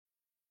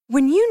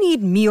When you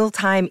need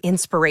mealtime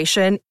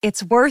inspiration,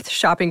 it's worth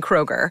shopping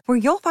Kroger, where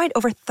you'll find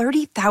over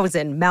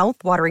 30,000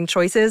 mouth-watering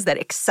choices that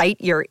excite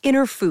your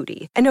inner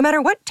foodie. And no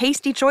matter what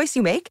tasty choice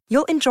you make,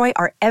 you'll enjoy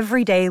our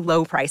everyday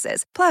low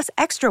prices, plus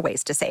extra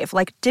ways to save,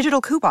 like digital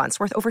coupons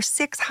worth over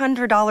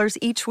 $600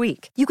 each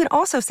week. You can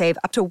also save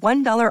up to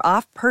 $1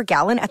 off per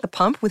gallon at the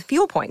pump with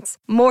fuel points.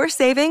 More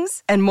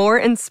savings and more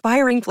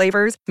inspiring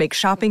flavors make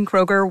shopping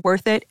Kroger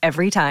worth it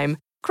every time.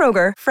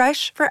 Kroger,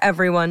 fresh for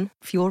everyone.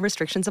 Fuel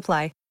restrictions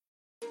apply.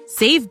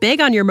 Save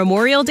big on your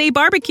Memorial Day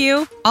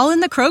barbecue, all in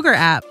the Kroger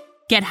app.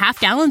 Get half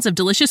gallons of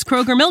delicious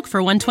Kroger milk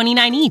for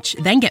 $1.29 each.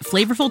 Then get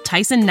flavorful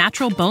Tyson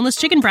natural boneless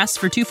chicken breasts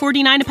for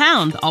 $2.49 a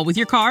pound, all with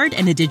your card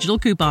and a digital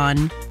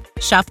coupon.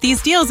 Shop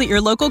these deals at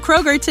your local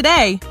Kroger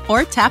today,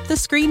 or tap the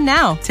screen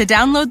now to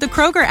download the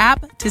Kroger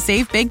app to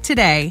save big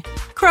today.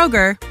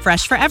 Kroger,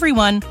 fresh for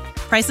everyone.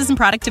 Prices and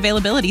product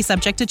availability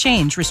subject to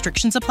change.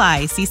 Restrictions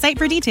apply. See site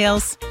for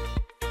details.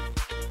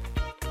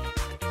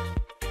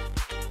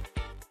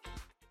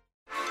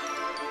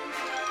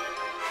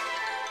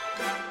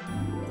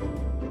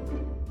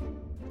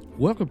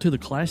 Welcome to the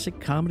Classic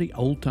Comedy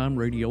Old Time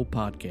Radio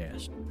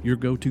Podcast, your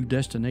go-to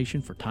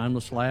destination for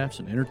timeless laughs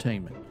and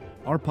entertainment.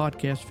 Our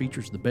podcast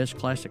features the best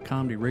classic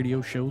comedy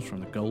radio shows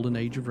from the golden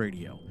age of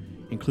radio,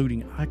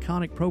 including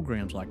iconic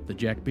programs like The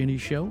Jack Benny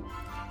Show,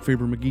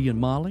 Fibber, McGee and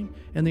Molly,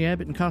 and The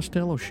Abbott and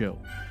Costello Show.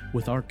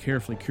 With our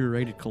carefully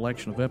curated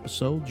collection of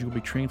episodes, you'll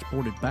be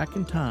transported back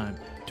in time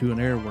to an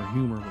era where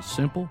humor was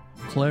simple,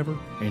 clever,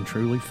 and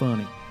truly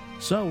funny.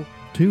 So,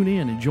 tune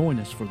in and join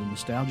us for the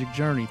nostalgic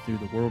journey through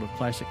the world of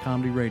classic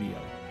comedy radio.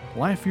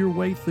 Laugh your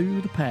way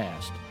through the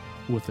past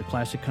with the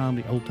Classic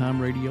Comedy Old Time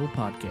Radio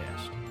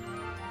Podcast.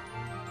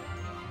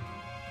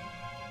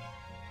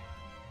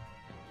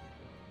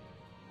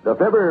 The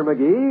Fibber,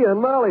 McGee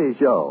and Molly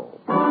Show.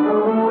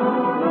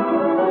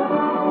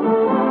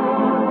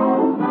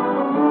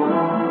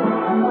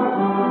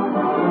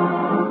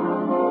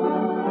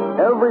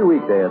 Every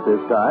weekday at this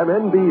time,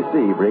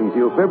 NBC brings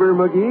you Fibber,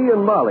 McGee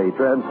and Molly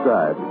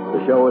transcribed.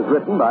 The show is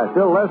written by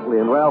Phil Leslie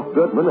and Ralph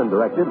Goodman and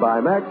directed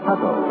by Max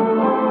Hutto.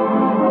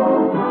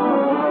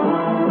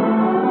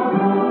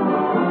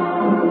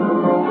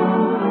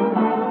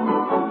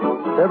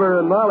 Fibber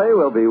and Molly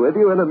will be with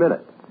you in a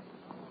minute.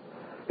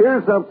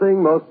 Here's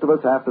something most of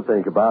us have to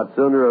think about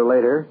sooner or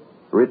later: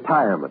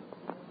 retirement.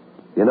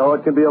 You know,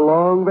 it can be a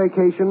long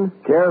vacation,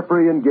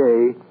 carefree and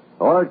gay,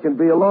 or it can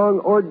be a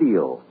long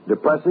ordeal,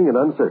 depressing and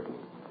uncertain.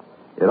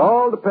 It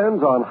all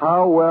depends on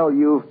how well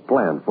you've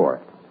planned for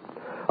it.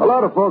 A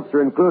lot of folks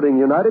are including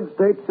United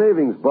States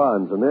savings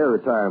bonds in their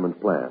retirement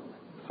plan.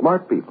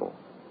 Smart people.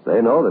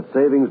 They know that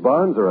savings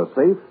bonds are a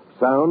safe,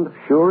 sound,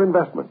 sure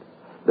investment.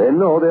 They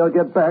know they'll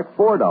get back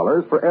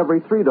 $4 for every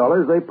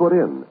 $3 they put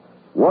in,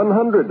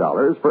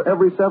 $100 for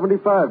every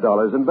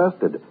 $75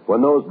 invested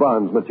when those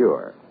bonds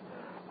mature.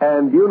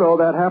 And you know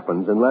that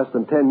happens in less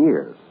than 10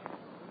 years.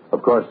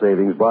 Of course,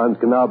 savings bonds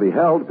can now be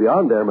held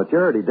beyond their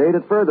maturity date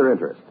at further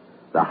interest.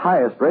 The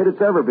highest rate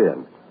it's ever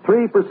been.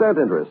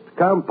 3% interest,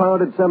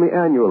 compounded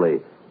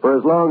semi-annually, for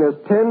as long as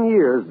 10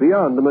 years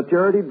beyond the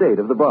maturity date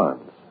of the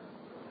bonds.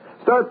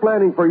 Start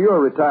planning for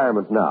your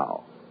retirement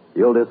now.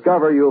 You'll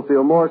discover you'll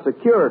feel more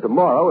secure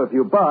tomorrow if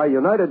you buy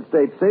United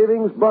States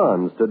savings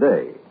bonds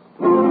today.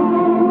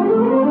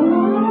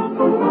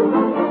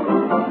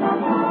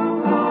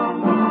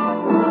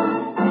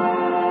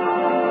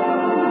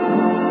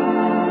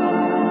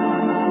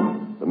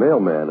 The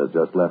mailman has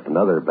just left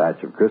another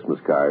batch of Christmas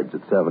cards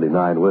at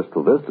 79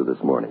 Wistful Vista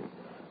this morning.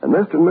 And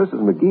Mr. and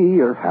Mrs. McGee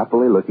are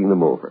happily looking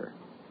them over.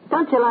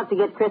 Don't you love to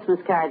get Christmas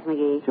cards,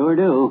 McGee? Sure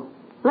do.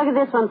 Look at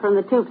this one from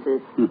the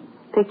Toopses.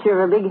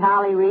 Picture of a big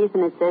holly wreath,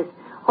 and it says,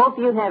 "Hope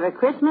you have a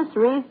Christmas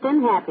wreathed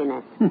in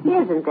happiness."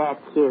 Isn't that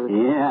cute?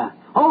 Yeah.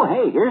 Oh,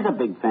 hey, here's a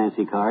big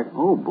fancy card.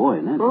 Oh, boy,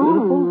 isn't that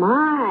beautiful? Oh,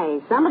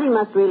 my. Somebody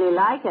must really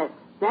like it.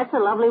 That's a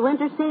lovely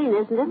winter scene,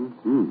 isn't it?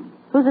 Mm-hmm.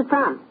 Who's it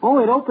from? Oh,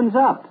 it opens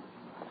up.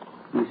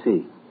 Let me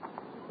see.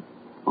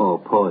 Oh,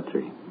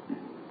 poetry.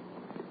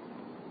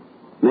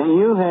 May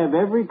you have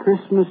every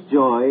Christmas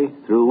joy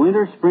through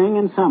winter, spring,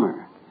 and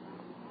summer.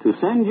 To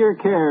send your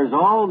cares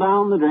all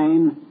down the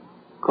drain,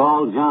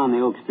 call John, the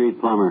Oak Street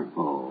plumber.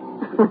 Oh.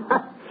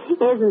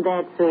 Isn't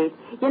that sweet?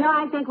 You know,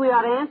 I think we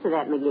ought to answer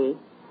that, McGee.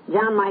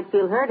 John might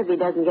feel hurt if he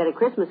doesn't get a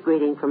Christmas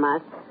greeting from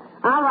us.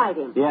 I'll write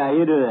him. Yeah,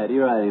 you do that.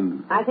 You write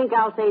him. I think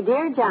I'll say,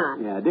 "Dear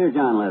John." Yeah, Dear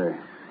John letter.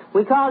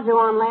 We called you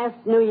on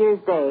last New Year's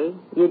Day.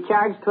 You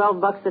charged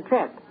 $12 a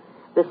trip.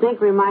 The sink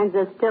reminds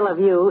us still of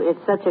you. It's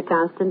such a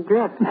constant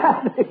drip.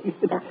 That's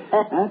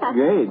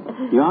great.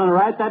 You want to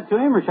write that to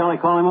him, or shall I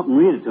call him up and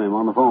read it to him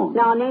on the phone?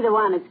 No, neither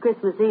one. It's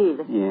Christmas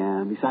Eve.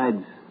 Yeah,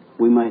 besides,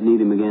 we might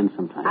need him again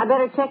sometime. I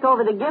better check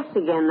over the gifts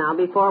again now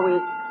before we...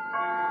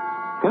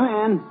 Come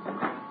in.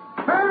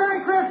 Merry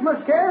Christmas,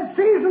 kids.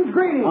 Season's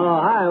greetings. Oh,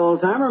 hi,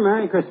 old-timer.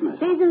 Merry Christmas.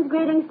 Season's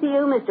greetings to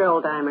you, Mr.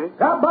 Oldtimer.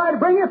 Stop by to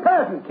bring you a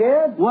present,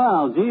 kid.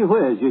 Well, gee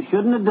whiz, you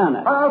shouldn't have done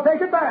it. I'll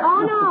take it back.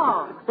 Oh,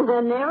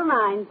 no. Never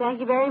mind. Thank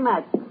you very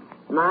much.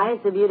 My,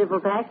 it's a beautiful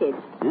package.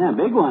 Yeah,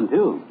 big one,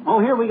 too. Oh,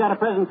 here, we got a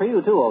present for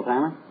you, too,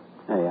 old-timer.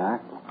 There you are.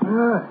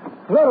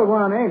 Little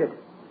one, ain't it?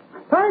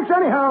 Thanks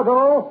anyhow,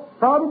 though.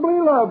 Probably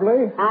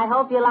lovely. I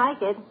hope you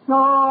like it. Oh,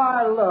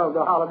 I love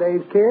the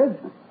holidays, kids.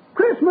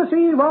 Christmas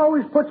Eve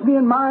always puts me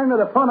in mind of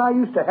the fun I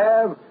used to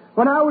have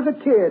when I was a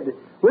kid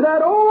with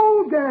that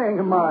old gang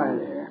of mine.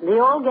 The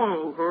old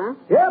gang, huh?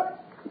 Yep.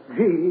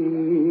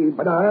 Gee,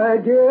 but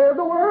I'd give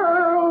the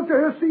world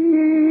to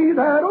see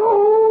that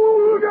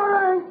old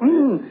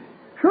gang.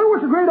 Sure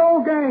was a great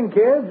old gang,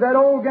 kids. That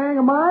old gang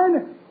of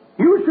mine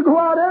used to go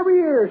out every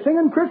year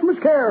singing Christmas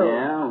carols.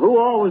 Yeah, who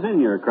all was in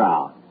your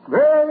crowd?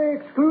 Very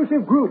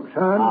exclusive group,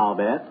 son. I'll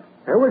bet.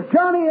 There was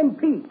Johnny and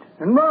Pete,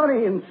 and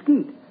Ronnie and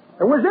Skeet.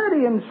 There was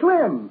Eddie and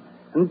Slim,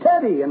 and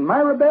Teddy and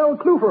Myra Belle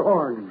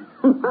Kluferhorn.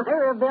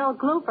 Myra Belle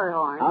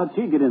Kluferhorn. How'd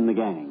she get in the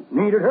gang?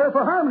 Needed her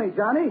for harmony,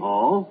 Johnny.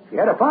 Oh? She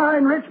had a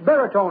fine, rich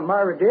baritone,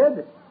 Myra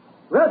did.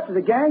 The rest of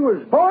the gang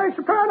was boy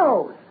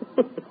sopranos.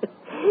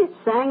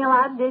 Sang a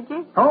lot, did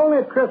you? Only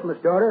at Christmas,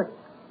 daughter.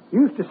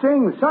 Used to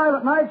sing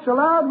Silent Night so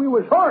loud we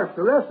was hoarse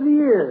the rest of the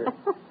year.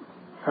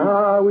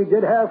 We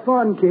did have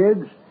fun,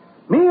 kids.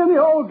 Me and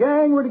the old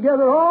gang were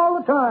together all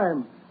the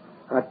time.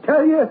 I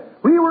tell you,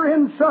 we were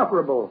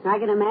insufferable. I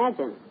can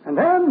imagine. And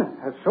then,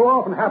 as so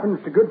often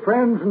happens to good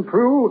friends and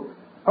true,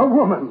 a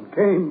woman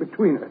came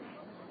between us.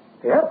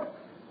 Yep,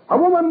 a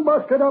woman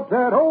busted up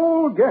that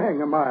old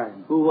gang of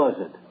mine. Who was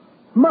it?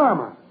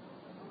 Mama.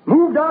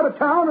 Moved out of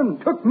town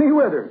and took me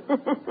with her.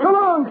 So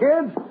long,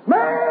 kids.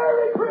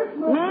 Merry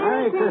Christmas!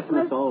 Merry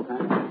Christmas, old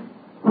time.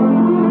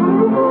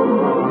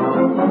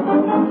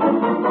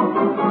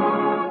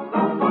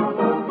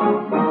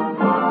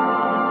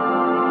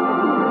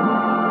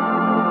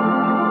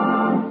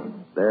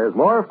 There's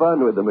more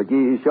fun with the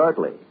McGees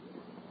shortly.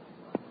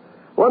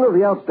 One of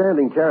the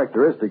outstanding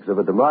characteristics of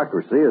a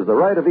democracy is the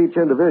right of each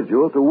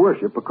individual to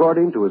worship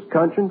according to his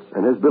conscience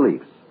and his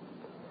beliefs.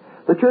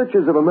 The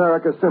churches of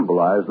America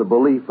symbolize the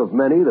belief of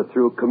many that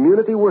through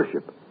community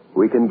worship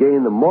we can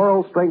gain the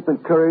moral strength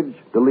and courage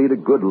to lead a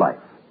good life.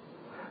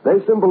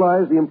 They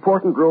symbolize the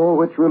important role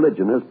which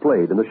religion has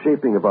played in the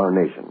shaping of our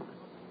nation.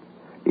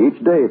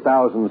 Each day,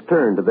 thousands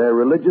turn to their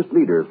religious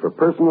leaders for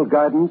personal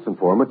guidance and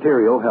for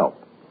material help.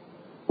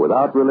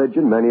 Without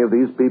religion, many of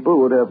these people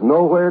would have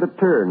nowhere to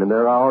turn in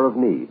their hour of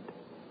need.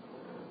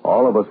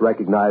 All of us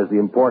recognize the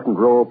important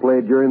role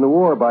played during the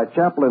war by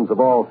chaplains of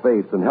all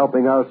faiths in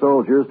helping our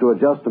soldiers to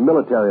adjust to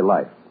military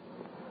life.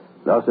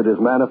 Thus, it is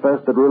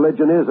manifest that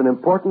religion is an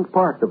important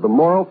part of the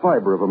moral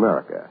fiber of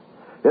America.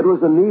 It was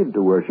the need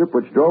to worship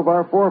which drove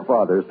our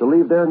forefathers to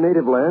leave their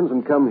native lands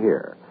and come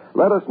here.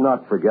 Let us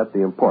not forget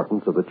the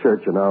importance of the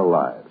church in our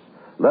lives.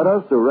 Let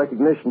us, through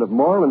recognition of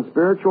moral and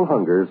spiritual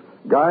hungers,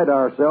 guide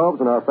ourselves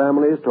and our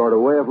families toward a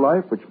way of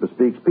life which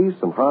bespeaks peace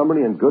and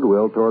harmony and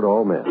goodwill toward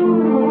all men.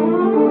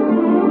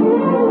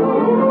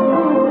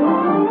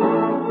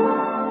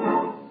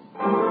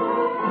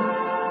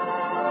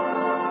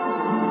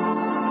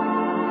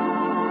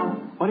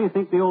 What do you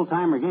think the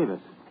old-timer gave us?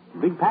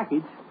 Big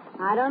package.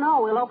 I don't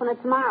know. We'll open it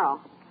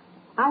tomorrow.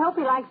 I hope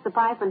he likes the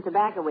pipe and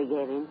tobacco we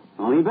gave him.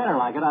 Well, he better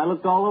like it. I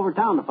looked all over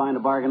town to find a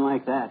bargain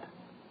like that.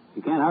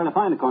 You can't hardly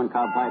find a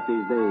corncob pipe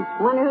these days.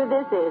 Wonder who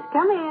this is.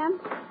 Come in.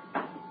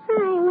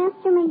 Hi,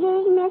 Mr.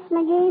 McGee, Miss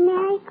McGee.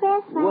 Merry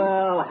Christmas.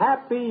 Well,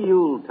 happy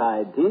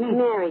Yuletide, Teeny.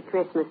 Merry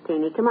Christmas,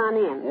 Teeny. Come on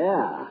in.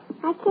 Yeah.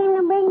 I came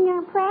to bring you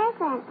a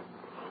present.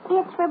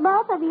 It's for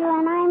both of you,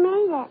 and I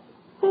made it.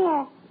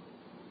 Here.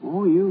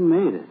 Oh, you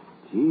made it.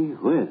 Gee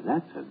whiz,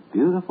 that's a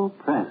beautiful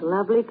present.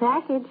 Lovely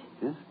package.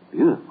 Just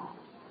beautiful.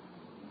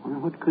 Wonder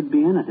what could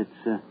be in it.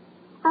 It's, A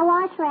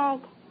wash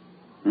rag.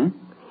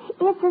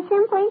 It's a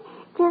simply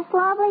just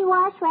lovely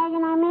wash rag,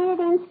 and I made it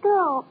in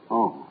school.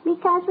 Oh.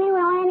 Because we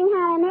were learning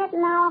how to knit,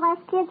 and all of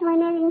us kids were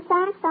knitting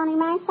socks, only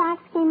my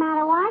socks came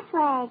out of wash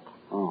rag.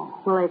 Oh.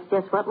 Well, it's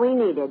just what we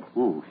needed.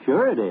 Oh,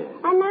 sure it is.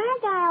 And I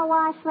got a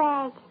wash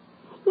rag.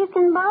 You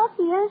can both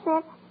use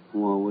it.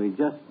 Well, we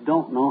just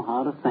don't know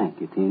how to thank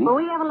you, Teeny. Well,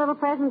 we have a little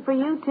present for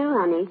you, too,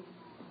 honey.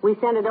 We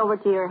sent it over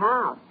to your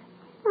house.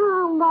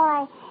 Oh,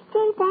 boy.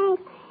 Gee,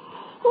 thanks.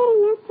 Hey,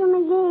 Mr.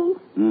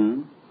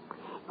 McGee.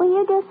 Will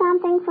you do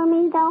something for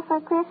me, though,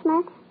 for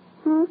Christmas?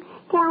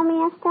 Tell me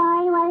a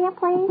story, will you,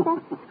 please?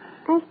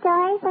 A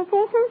story for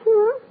Christmas,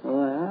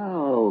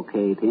 Well,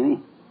 okay,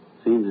 Teeny.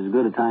 Seems as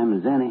good a time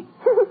as any.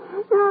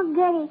 Oh,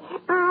 goody.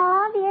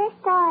 I love your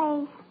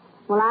stories.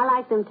 Well, I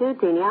like them, too,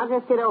 Teeny. I'll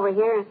just sit over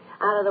here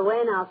out of the way,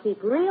 and I'll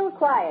keep real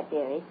quiet,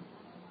 dearie.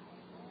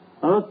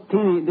 Oh, look,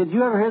 Teeny, did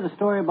you ever hear the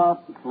story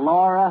about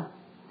Laura,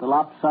 the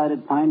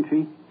lopsided pine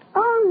tree?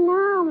 Oh,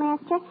 no,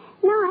 mister.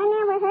 No, I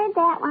never heard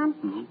that one.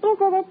 Is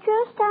it a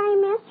true story,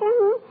 mister?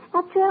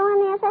 A true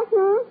one, is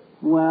it?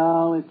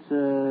 Well, it's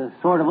a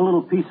sort of a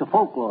little piece of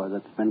folklore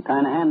that's been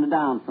kind of handed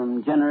down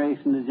from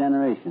generation to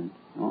generation.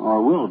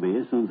 Or will be,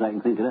 as soon as I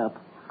can think it up.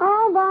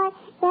 Oh, boy,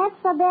 that's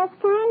the best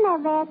kind, I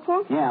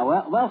betcha. Yeah,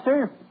 well,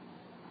 sir,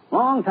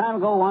 long time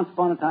ago, once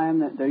upon a time,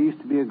 there used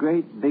to be a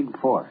great big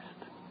forest.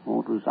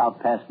 Oh, it was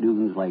out past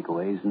Dugan's Lake a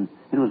ways, and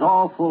it was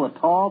all full of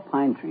tall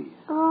pine trees.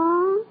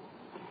 Oh?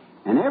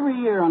 And every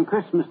year on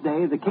Christmas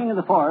Day, the king of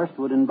the forest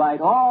would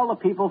invite all the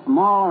people from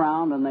all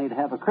around, and they'd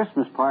have a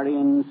Christmas party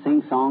and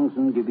sing songs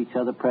and give each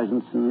other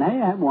presents, and they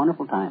have a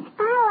wonderful time.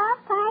 I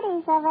love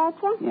parties, I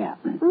bet you. Yeah.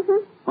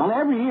 Mm-hmm. Well,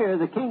 every year,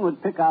 the king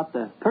would pick out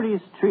the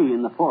prettiest tree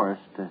in the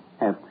forest to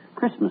have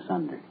Christmas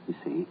under, you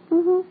see.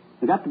 Mm-hmm.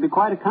 There got to be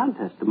quite a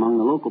contest among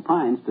the local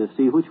pines to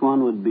see which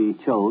one would be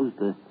chose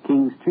the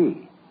king's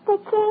tree. The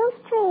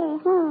king's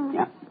tree,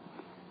 Yeah.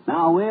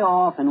 Now, way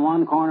off in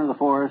one corner of the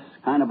forest,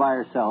 kind of by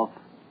herself,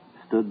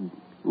 stood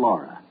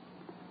Laura.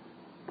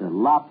 The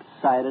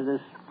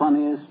lopsidedest,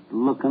 funniest,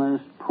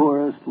 lookingest,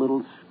 poorest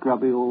little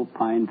scrubby old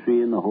pine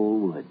tree in the whole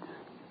woods.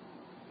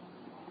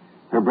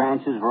 Her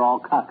branches were all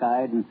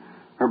cockeyed, and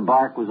her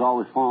bark was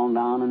always falling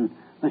down, and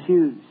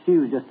she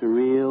was just a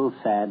real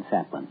sad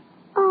sapling.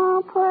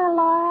 Oh, poor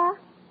Laura.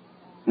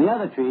 And the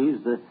other trees,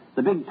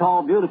 the big,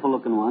 tall,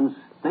 beautiful-looking ones,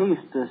 they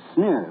used to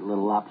sneer at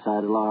little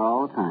lopsided Laura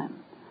all the time.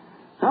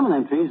 Some of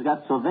them trees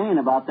got so vain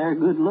about their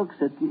good looks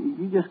that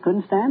you just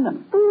couldn't stand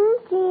them.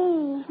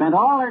 Gee. Spent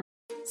all their...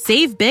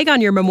 Save big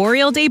on your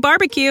Memorial Day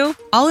barbecue,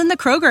 all in the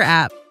Kroger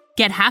app.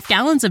 Get half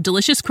gallons of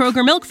delicious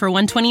Kroger milk for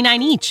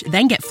 $1.29 each.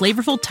 Then get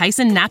flavorful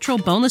Tyson natural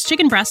boneless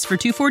chicken breasts for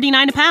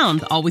 $2.49 a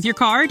pound, all with your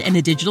card and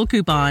a digital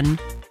coupon.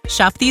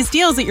 Shop these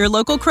deals at your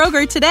local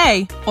Kroger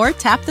today, or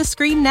tap the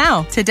screen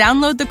now to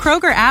download the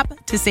Kroger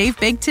app to save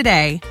big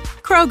today.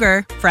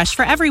 Kroger, fresh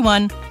for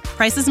everyone.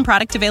 Prices and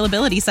product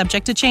availability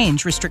subject to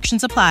change.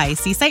 Restrictions apply.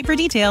 See site for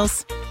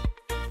details.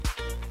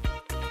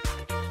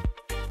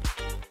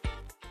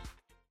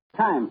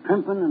 Time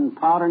primping and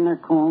powdering their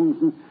combs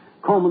and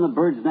combing the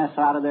birds' nests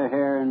out of their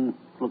hair and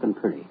looking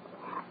pretty.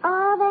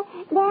 Oh,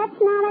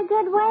 that's not a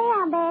good way,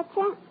 I bet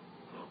you.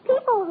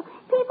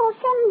 People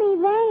shouldn't be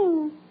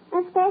vain,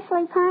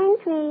 especially pine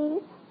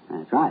trees.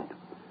 That's right.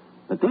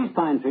 But these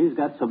pine trees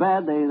got so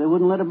bad they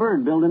wouldn't let a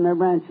bird build in their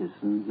branches,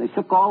 and they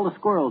shook all the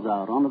squirrels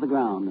out onto the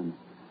ground, and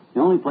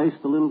the only place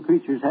the little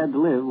creatures had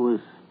to live was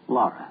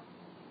Laura.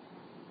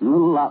 And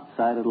little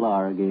lopsided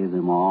Laura gave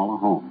them all a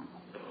home.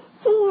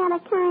 She had a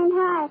kind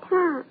heart,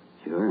 huh?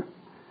 Sure.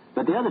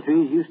 But the other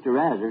trees used to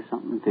razz her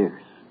something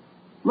fierce.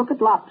 Look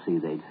at Lopsy,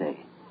 they'd say.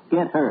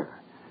 Get her.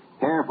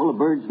 Hair full of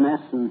birds'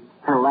 nests and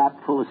her lap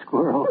full of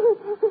squirrels.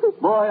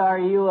 Boy, are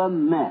you a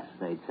mess,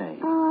 they'd say.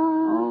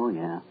 Oh,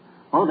 yeah.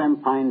 Oh, them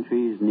pine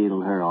trees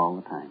needled her all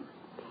the time.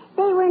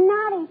 They were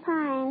naughty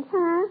pines,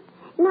 huh?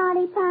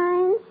 Naughty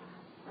pines.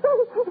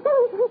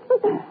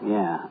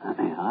 Yeah,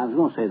 I was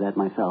going to say that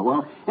myself.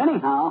 Well,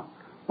 anyhow,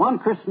 one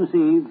Christmas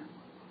Eve,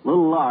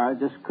 little Laura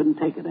just couldn't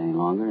take it any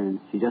longer, and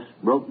she just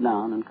broke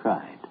down and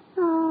cried.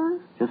 Oh.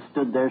 Just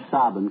stood there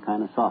sobbing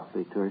kind of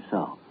softly to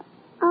herself.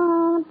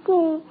 Oh,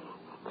 gee.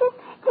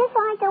 Just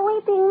like a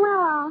weeping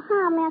willow,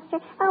 huh, mister?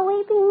 A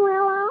weeping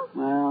willow?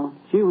 Well,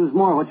 she was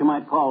more what you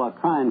might call a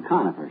crying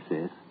conifer,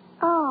 sis.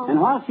 Oh. And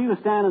while she was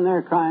standing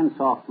there crying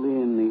softly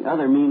and the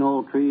other mean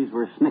old trees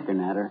were snickering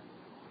at her,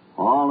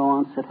 all at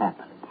once it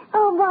happened.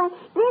 Oh, boy,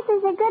 this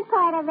is a good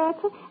part of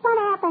it. What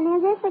happened?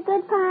 Is this a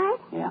good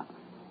part? Yeah.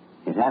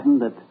 It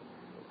happened that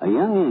a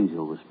young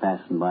angel was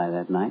passing by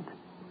that night.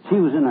 She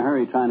was in a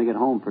hurry trying to get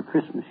home for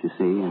Christmas, you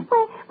see, and...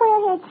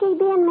 Where had she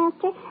been,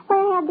 mister?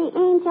 Where had the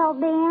angel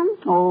been?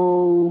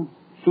 Oh,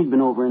 she'd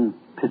been over in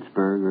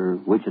Pittsburgh or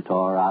Wichita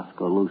or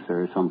Oskaloosa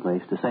or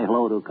someplace to say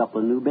hello to a couple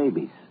of new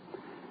babies.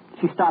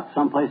 She stopped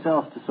someplace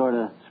else to sort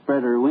of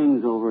spread her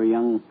wings over a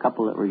young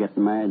couple that were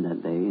getting married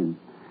that day, and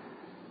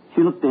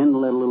she looked in to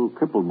let a little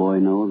crippled boy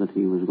know that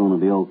he was going to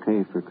be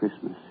okay for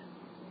Christmas.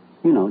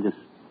 You know, just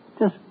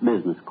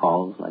business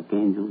calls like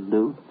angels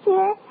do.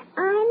 Sure,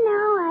 I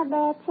know, I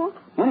betcha.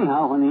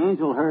 Anyhow, when the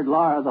angel heard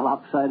Laura, the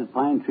lopsided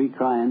pine tree,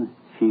 crying,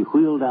 she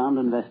wheeled down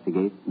to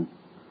investigate, and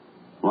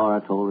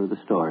Laura told her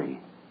the story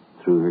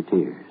through her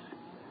tears.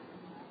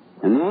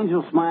 And the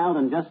angel smiled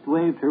and just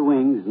waved her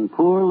wings, and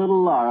poor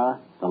little Laura,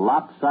 the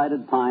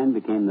lopsided pine,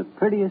 became the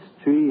prettiest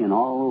tree in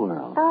all the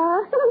world.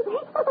 Oh,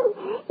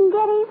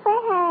 goody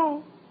for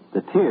her.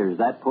 The tears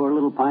that poor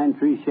little pine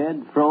tree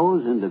shed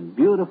froze into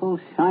beautiful,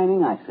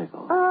 shining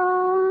icicles.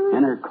 Oh.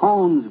 And her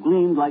cones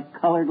gleamed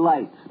like colored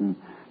lights, and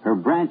her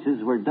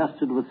branches were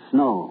dusted with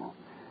snow.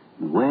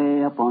 And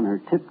way up on her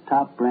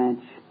tip-top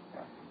branch,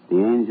 the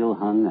angel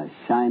hung a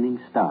shining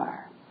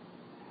star.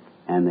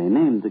 And they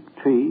named the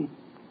tree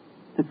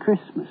the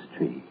Christmas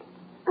tree.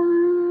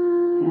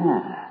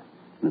 Yeah.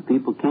 And the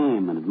people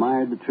came and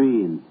admired the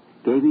tree and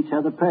gave each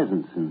other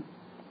presents and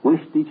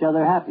wished each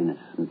other happiness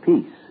and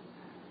peace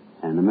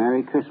and a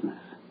Merry Christmas.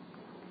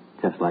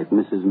 Just like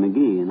Mrs.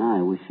 McGee and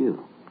I wish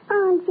you.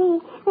 Oh, gee,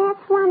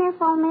 that's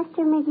wonderful,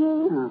 Mr.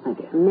 McGee. Oh, thank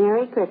you.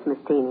 Merry Christmas,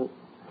 Teeny.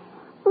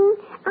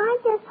 I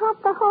just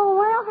hope the whole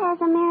world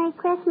has a Merry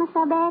Christmas,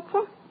 I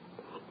betcha.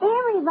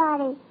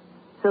 Everybody.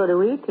 So do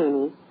we,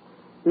 Teeny.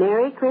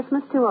 Merry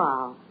Christmas to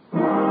all.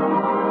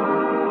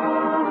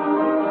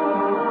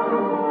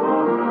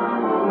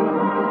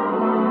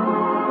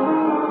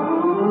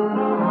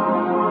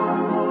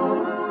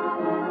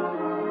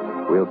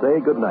 We'll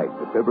say goodnight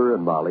to Fibber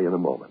and Molly in a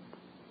moment.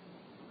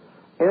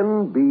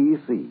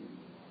 NBC.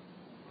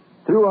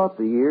 Throughout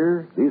the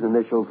year, these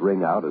initials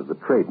ring out as the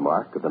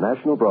trademark of the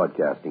National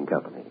Broadcasting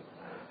Company.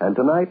 And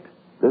tonight,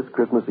 this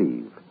Christmas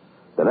Eve,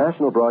 the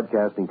National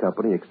Broadcasting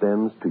Company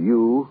extends to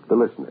you, the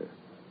listener,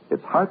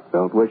 its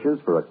heartfelt wishes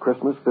for a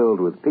Christmas filled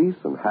with peace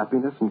and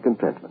happiness and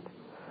contentment.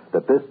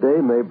 That this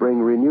day may bring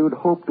renewed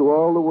hope to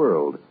all the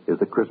world is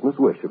the Christmas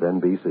wish of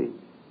NBC.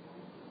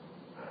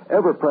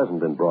 Ever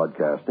present in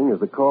broadcasting is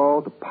the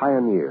call to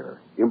pioneer,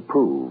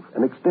 improve,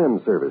 and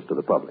extend service to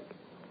the public.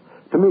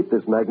 To meet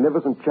this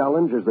magnificent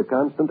challenge is the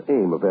constant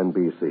aim of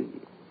NBC.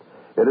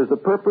 It is the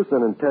purpose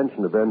and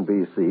intention of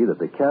NBC that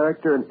the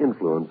character and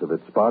influence of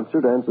its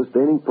sponsored and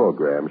sustaining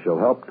programs shall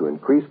help to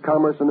increase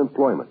commerce and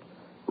employment,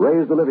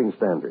 raise the living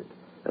standard,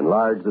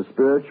 enlarge the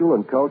spiritual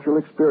and cultural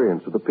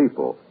experience of the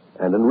people,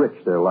 and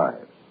enrich their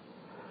lives.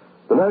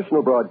 The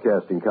National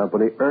Broadcasting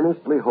Company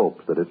earnestly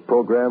hopes that its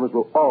programs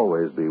will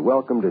always be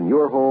welcomed in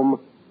your home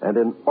and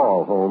in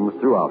all homes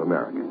throughout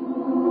America.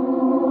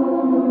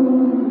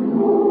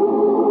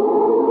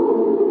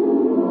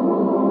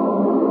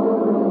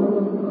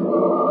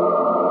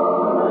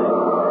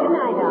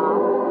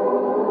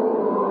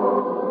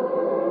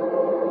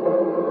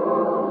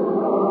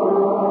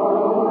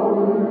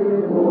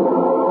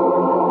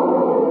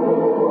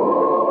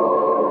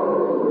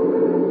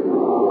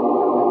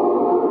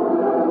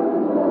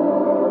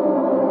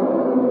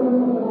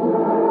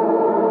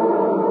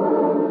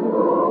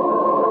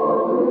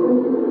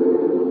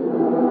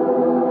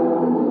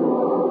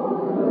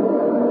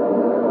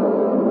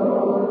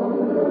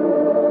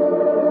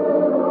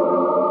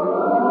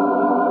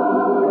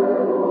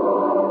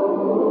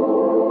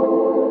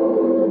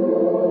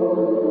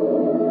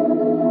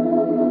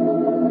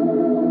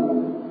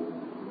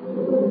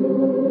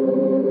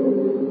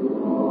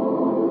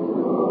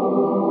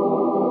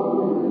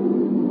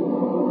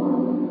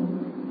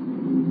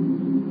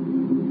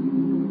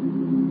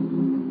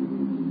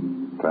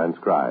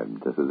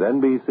 Transcribed. This is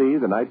NBC,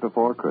 the night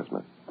before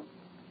Christmas.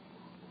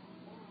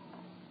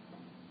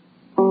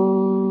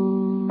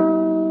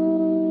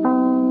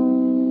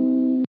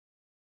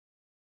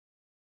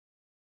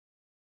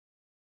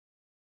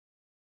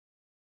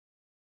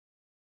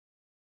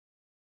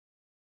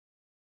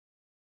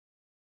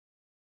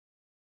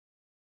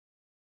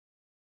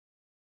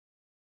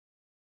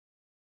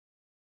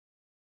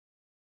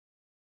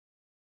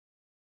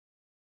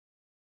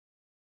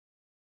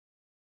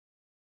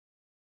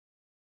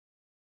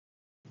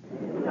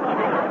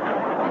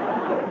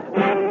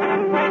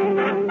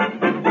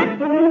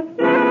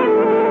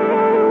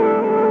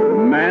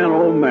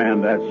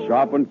 That's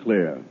sharp and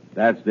clear.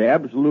 That's the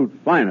absolute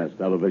finest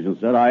television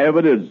set I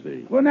ever did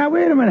see. Well, now,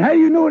 wait a minute. How do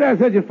you know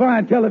that's such a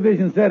fine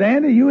television set,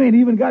 Andy? You ain't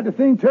even got the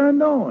thing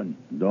turned on.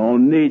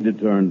 Don't need to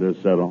turn this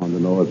set on to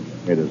know it's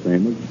the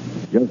Amos.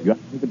 Just got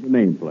to look at the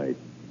nameplate.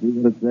 See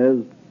what it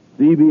says?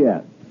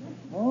 CBS.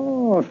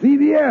 Oh,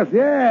 CBS,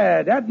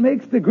 yeah. That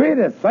makes the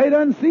greatest. Sight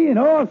unseen.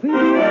 Oh,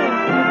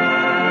 CBS.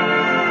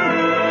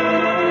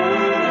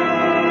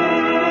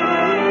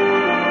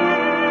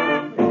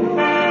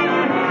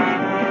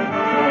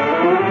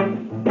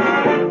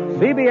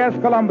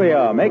 CBS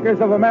Columbia,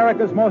 makers of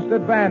America's most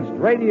advanced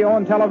radio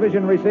and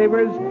television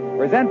receivers,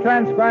 present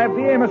transcribed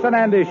The Amos and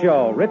Andy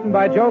Show, written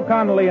by Joe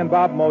Connolly and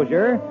Bob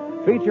Mosier,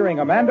 featuring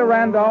Amanda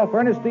Randolph,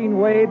 Ernestine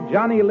Wade,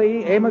 Johnny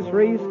Lee, Amos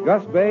Reese,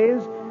 Gus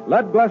Bays,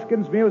 Lud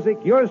Gluskin's music,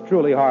 yours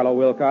truly, Harlow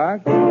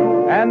Wilcox,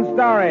 and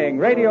starring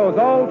radio's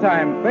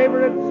all-time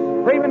favorites,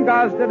 Freeman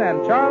Gosden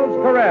and Charles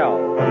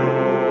Correll.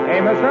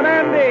 Amos and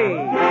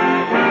Andy.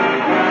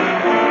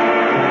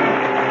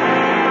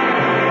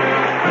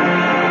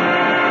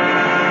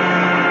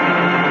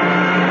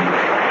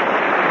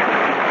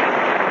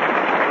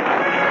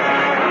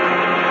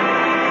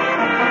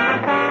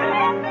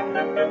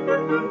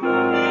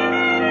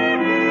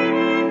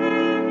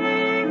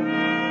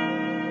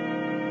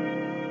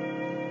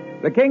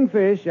 The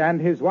Kingfish and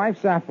his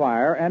wife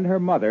Sapphire and her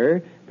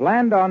mother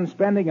planned on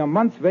spending a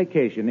month's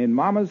vacation in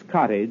Mama's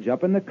cottage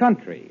up in the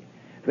country.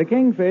 The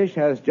Kingfish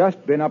has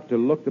just been up to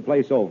look the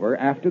place over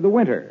after the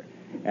winter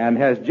and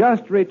has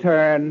just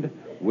returned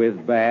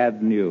with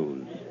bad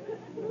news.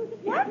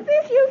 What's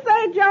this you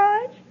say,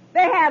 George?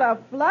 They had a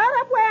flood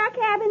up where our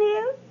cabin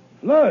is?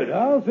 Flood?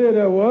 I'll say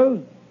there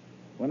was.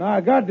 When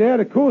I got there,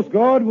 the Coast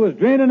Guard was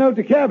draining out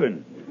the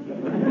cabin.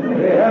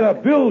 They had a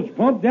bilge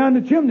pump down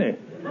the chimney.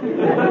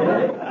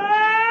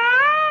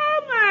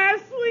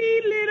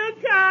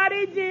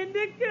 In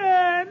the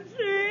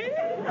country.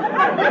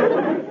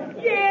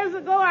 Years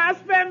ago, I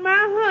spent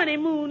my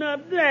honeymoon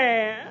up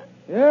there.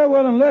 Yeah,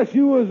 well, unless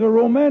you was a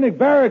romantic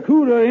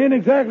barracuda, it ain't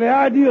exactly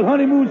ideal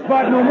honeymoon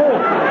spot no more.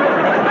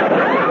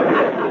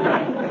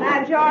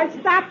 Now, George,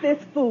 stop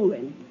this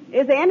fooling.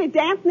 Is there any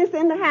dampness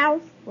in the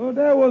house? Well,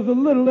 there was a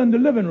little in the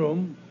living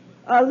room.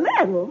 A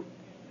little?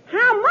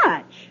 How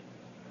much?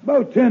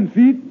 About 10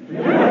 feet.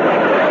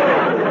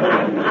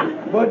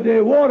 But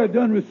the water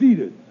done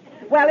receded.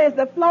 Well, is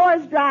the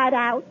floors dried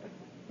out?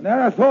 Now,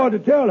 that's hard to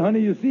tell,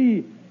 honey. You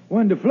see,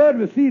 when the flood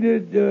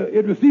receded,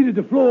 it receded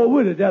the floor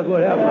with it. That's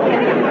what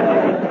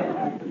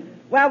happened.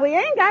 Well, we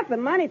ain't got the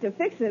money to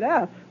fix it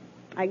up.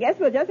 I guess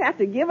we'll just have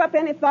to give up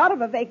any thought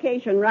of a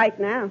vacation right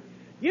now.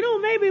 You know,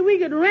 maybe we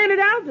could rent it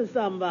out to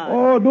somebody.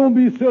 Oh, don't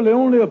be silly.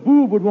 Only a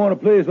boob would want a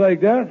place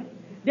like that.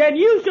 Then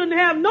you shouldn't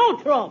have no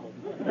trouble.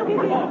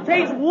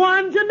 Takes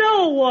one to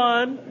know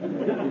one.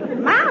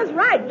 Mama's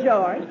right,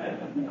 George.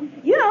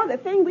 You know, the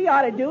thing we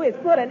ought to do is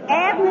put an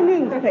ad in the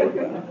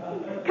newspaper.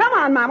 Come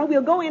on, Mama,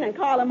 we'll go in and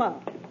call him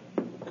up.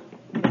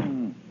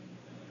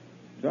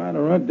 Trying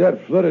to rent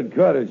that flooded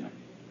cottage.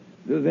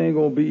 This ain't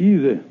gonna be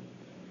easy.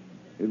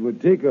 It would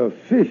take a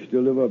fish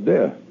to live up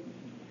there.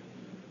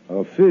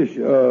 A fish,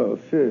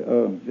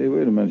 hey,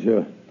 wait a minute,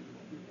 sir.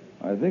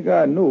 I think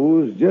I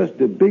know it's just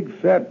the big,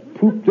 fat,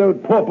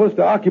 pooped-out porpoise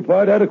to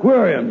occupy that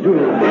aquarium, too.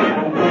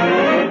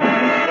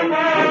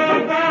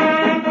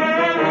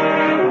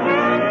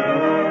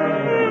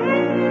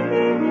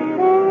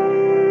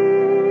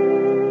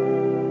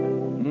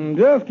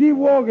 Just keep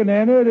walking,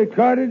 Andy. The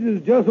cottage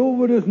is just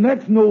over this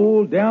next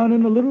knoll down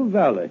in the little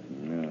valley.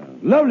 Yeah.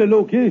 Lovely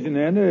location,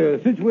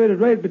 Andy. Situated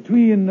right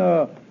between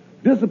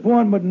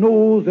Disappointment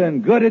Knolls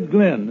and Gutted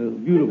Glen. There's a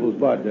beautiful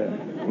spot there.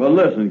 Well,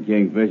 listen,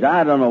 Kingfish,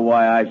 I don't know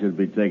why I should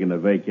be taking a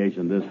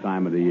vacation this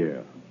time of the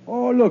year.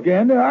 Oh, look,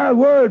 Andy, I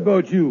worried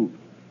about you.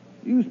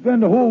 You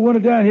spend the whole winter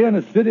down here in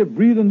the city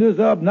breathing this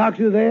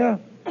obnoxious air?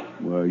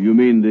 Well, you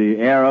mean the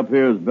air up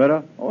here is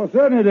better? Oh,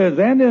 certainly it is,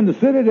 Andy. In the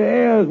city, the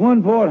air is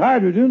 1 part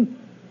hydrogen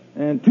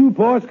and 2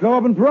 parts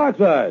carbon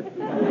peroxide.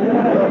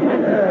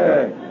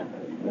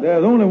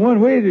 There's only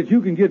one way that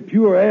you can get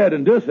pure air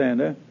than this,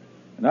 Andy.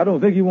 And I don't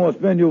think you want to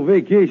spend your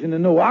vacation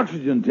in no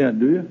oxygen tent,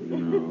 do you?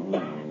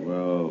 No.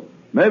 Well,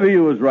 maybe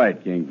you was right,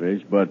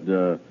 Kingfish, but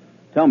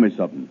tell me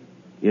something.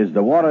 Is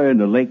the water in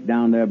the lake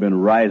down there been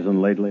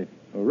rising lately?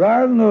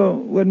 Rising?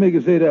 What make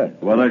you say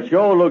that? Well, it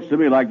sure looks to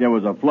me like there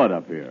was a flood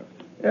up here.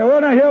 Yeah,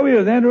 well, now, here we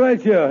is, Andy,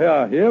 right here.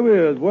 Yeah, here we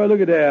is. Boy,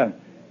 look at there.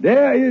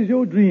 There is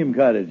your dream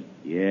cottage.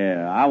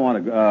 Yeah, I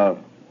want to...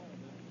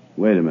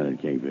 wait a minute,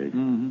 Kingfish.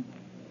 Mm-hmm.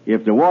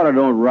 If the water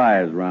don't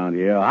rise around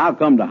here, how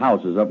come the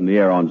house is up in the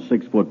air on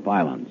 6-foot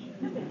pylons?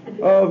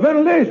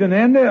 Ventilation,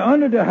 Andy.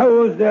 Under the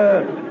house,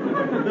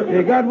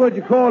 they got what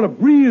you call a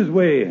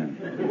breezeway.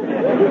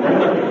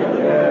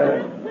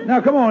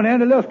 Now, come on,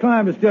 Andy. Let's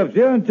climb the steps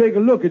here and take a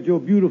look at your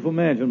beautiful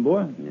mansion,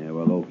 boy. Yeah,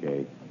 well,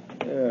 okay.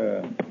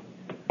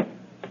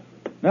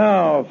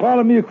 Now,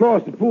 follow me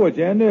across the porch,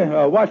 Andy.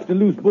 Watch the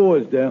loose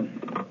boards there.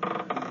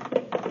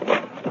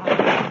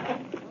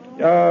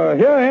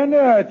 Here, Andy,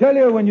 I tell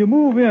you, when you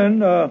move in,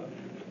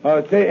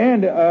 say,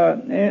 Andy,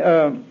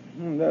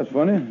 that's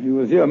funny. You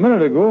was here a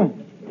minute ago.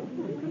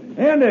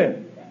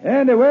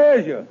 Andy, where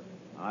is you?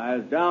 I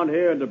was down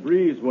here in the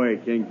breezeway,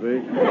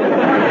 Kingfish. Wait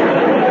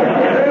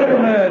a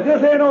minute.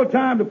 This ain't no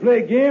time to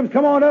play games.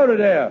 Come on out of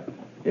there.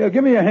 Here,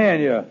 give me your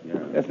hand here.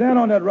 Yeah. Stand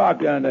on that rock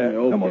down there. Yeah,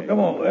 okay. Come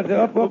on. That's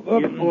up.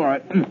 Yeah, all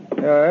right.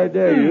 All right,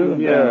 there you.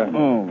 Yeah.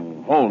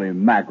 Oh, holy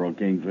mackerel,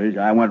 Kingfish.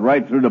 I went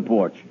right through the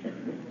porch.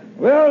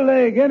 Well,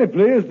 like any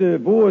place, the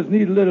boards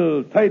need a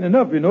little tightening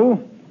up, you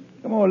know.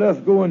 Come on, let's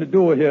go in the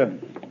door here.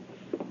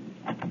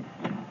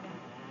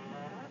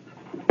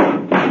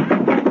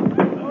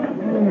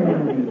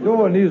 The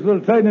door needs a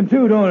little tightening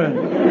too, don't it?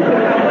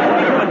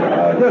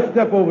 Just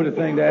step over the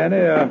thing there,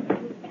 Andy.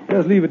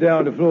 Just leave it down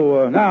on the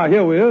floor. Now,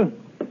 here we are.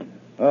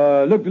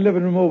 Look the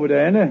living room over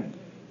there, Andy.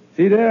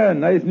 See there?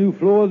 Nice new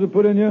floors we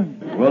put in here.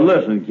 Well,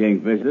 listen,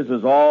 Kingfish, this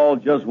is all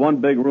just one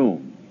big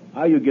room.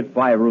 How you get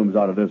 5 rooms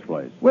out of this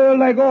place? Well,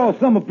 like all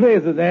summer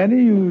places, Andy,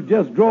 you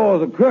just draw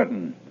the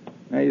curtain.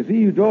 Now, you see,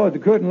 you draw the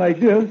curtain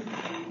like this,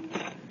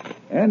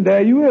 and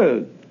there you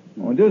is.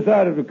 On this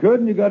side of the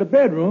curtain, you got a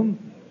bedroom,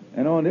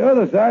 and on the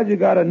other side, you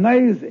got a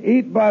nice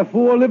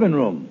 8x4 living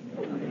room.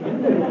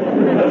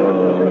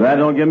 That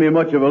don't give me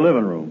much of a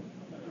living room.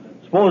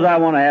 Suppose I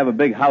want to have a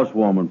big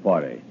housewarming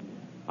party.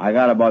 I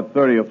got about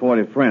 30 or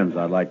 40 friends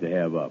I'd like to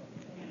have up.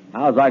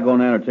 How's I going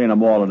to entertain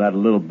them all in that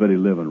little bitty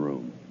living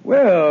room?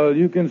 Well,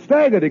 you can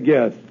stagger the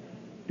guests.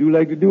 Do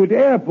like to do at the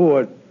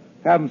airport.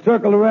 Have them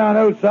circle around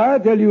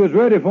outside, tell you it's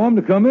ready for them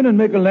to come in and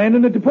make a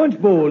landing at the punch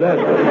bowl.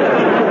 That's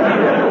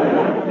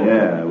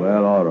Yeah,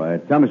 well, all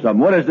right. Tell me something.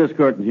 What is this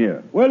curtain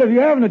here? Well, if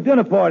you're having a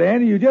dinner party,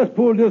 Andy, you just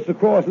pull this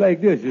across like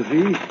this, you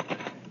see.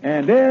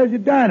 And there's your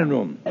dining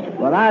room.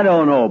 But I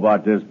don't know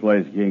about this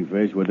place,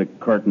 Kingfish, with the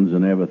curtains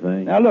and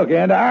everything. Now, look,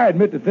 Andy, I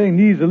admit the thing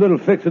needs a little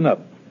fixing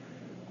up.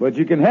 But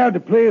you can have the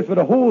place for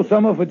the whole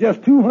summer for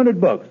just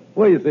 $200.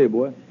 What do you say,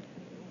 boy?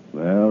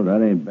 Well,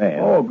 that ain't bad.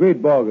 Oh,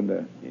 great bargain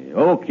there. Yeah,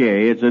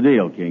 okay, it's a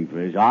deal,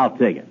 Kingfish. I'll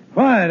take it.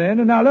 Fine,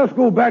 Andy. Now, let's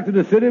go back to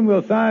the city and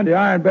we'll sign the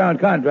iron-bound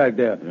contract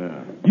there.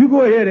 Yeah. You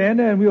go ahead,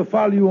 Andy, and we'll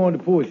follow you on the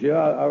porch here.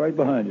 I'll right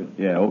behind you.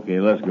 Yeah, okay,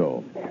 let's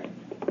go.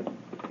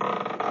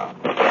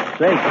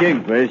 Say,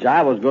 Kingfish,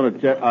 I was going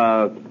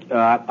to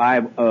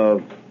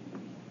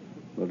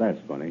well, that's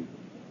funny.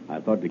 I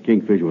thought the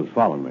Kingfish was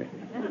following me.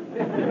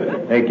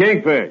 Hey,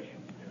 Kingfish.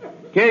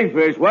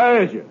 Kingfish,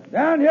 where is you?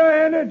 Down here,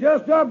 Andy.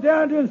 Just dropped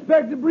down to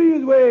inspect the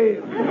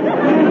breezeway.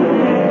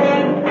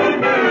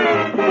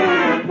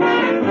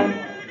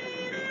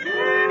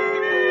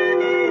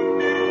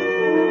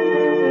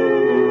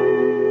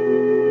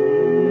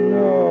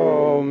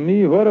 Oh,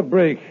 me, what a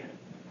break.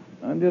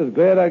 I'm just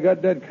glad I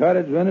got that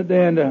cottage rented,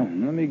 and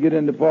let me get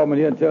in the apartment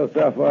here and tell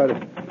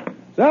Sapphire.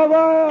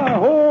 Sapphire,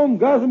 home,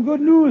 got some good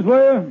news for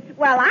you.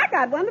 Well, I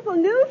got wonderful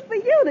news for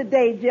you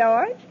today,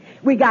 George.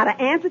 We got an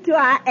answer to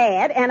our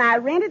ad, and I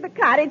rented the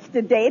cottage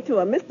today to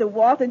a Mr.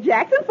 Walter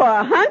Jackson for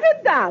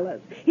 $100.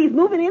 He's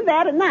moving in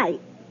there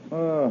tonight.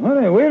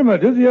 Honey, wait a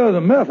minute. This here's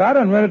a mess. I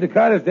done rented the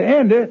cottage to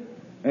Andy,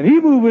 and he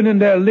moving in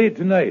there late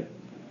tonight.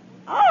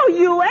 Oh,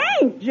 you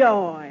ain't,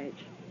 George.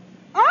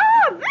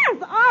 Oh,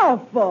 that's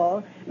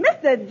awful.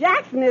 Mr.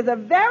 Jackson is a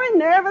very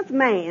nervous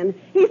man.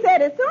 He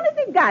said as soon as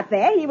he got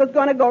there, he was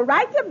going to go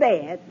right to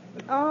bed.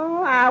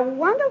 Oh, I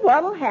wonder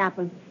what'll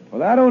happen.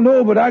 Well, I don't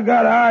know, but I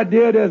got an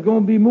idea there's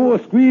going to be more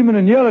screaming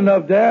and yelling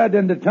up there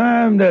than the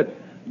time that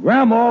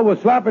Grandma was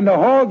slapping the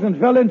hogs and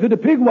fell into the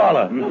pig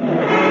wallow.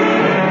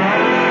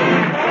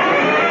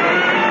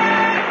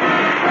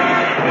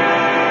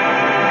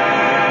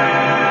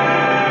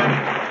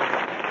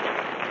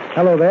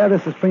 Hello there,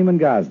 this is Freeman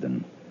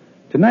Gosden.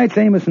 Tonight's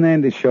Amos and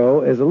Andy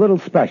show is a little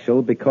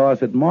special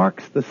because it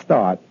marks the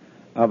start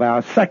of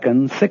our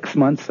second 6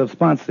 months of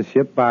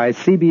sponsorship by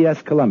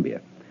CBS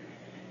Columbia.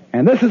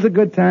 And this is a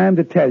good time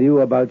to tell you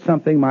about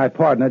something my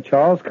partner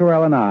Charles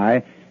Carell and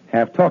I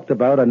have talked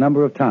about a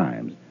number of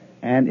times,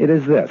 and it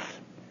is this.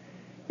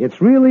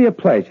 It's really a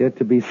pleasure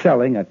to be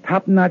selling a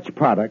top-notch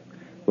product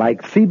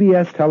like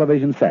CBS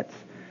television sets.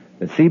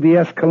 The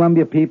CBS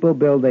Columbia people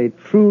build a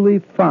truly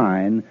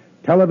fine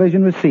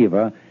television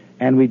receiver,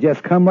 and we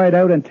just come right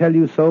out and tell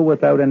you so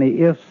without any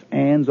ifs,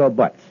 ands, or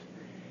buts.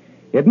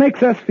 It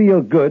makes us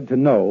feel good to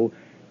know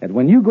that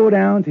when you go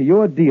down to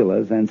your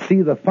dealers and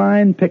see the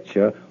fine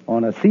picture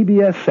on a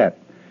CBS set,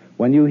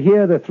 when you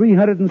hear the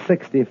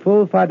 360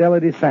 full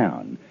fidelity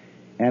sound,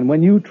 and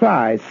when you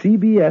try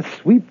CBS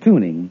sweep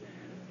tuning,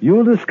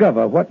 you'll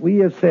discover what we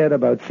have said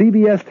about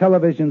CBS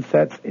television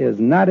sets is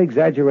not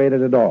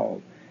exaggerated at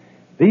all.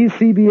 These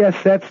CBS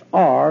sets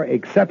are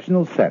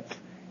exceptional sets,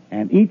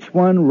 and each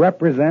one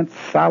represents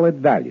solid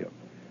value.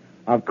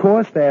 Of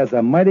course, there's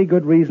a mighty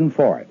good reason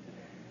for it.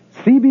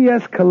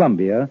 CBS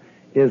Columbia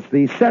is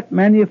the set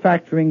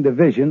manufacturing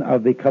division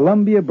of the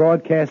Columbia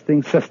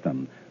Broadcasting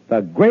System,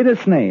 the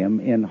greatest name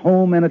in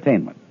home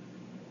entertainment.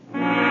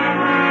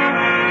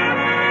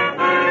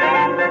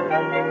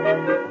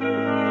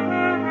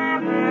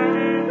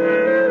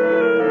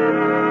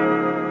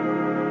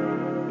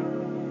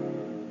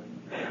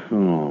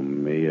 Oh,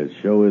 me, it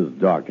sure is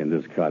dark in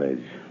this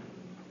cottage.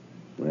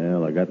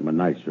 Well, I got my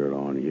nightshirt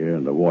on here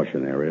in the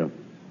washing area.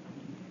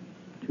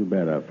 Too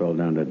bad I fell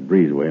down that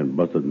breezeway and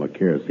busted my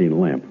kerosene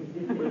lamp.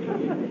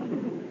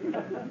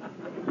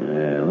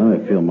 Yeah, let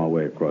me feel my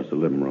way across the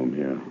living room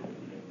here.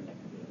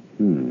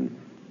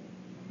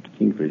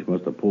 Kingfish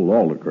must have pulled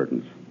all the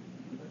curtains.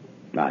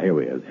 Here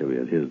he is.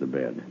 Here's the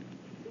bed.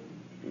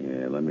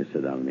 Yeah, let me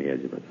sit down on the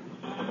edge of it.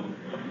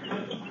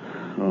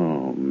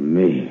 Oh,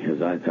 me,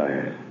 is I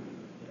tired.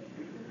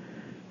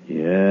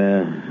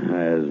 Yeah,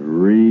 I was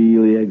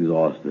really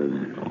exhausted.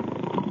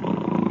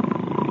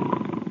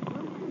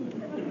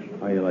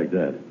 How you like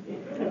that?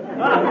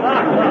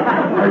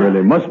 I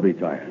really must be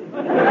tired.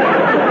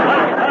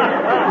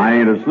 I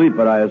ain't asleep,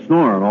 but I is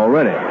snoring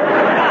already.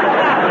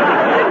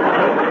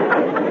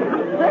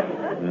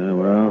 Yeah,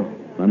 well,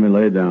 let me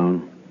lay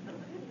down.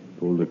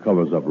 Pull the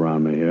covers up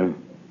around me here.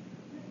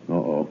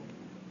 Uh-oh.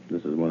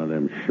 This is one of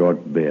them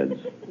short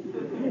beds.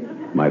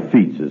 My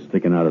feet's is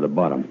sticking out of the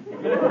bottom.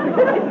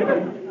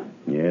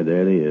 Yeah,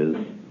 there it is.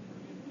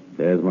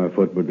 There's my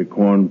foot with the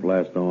corn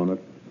plaster on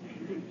it.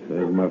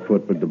 There's my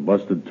foot with the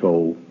busted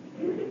toe.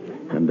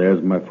 And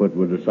there's my foot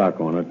with the sock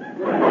on it.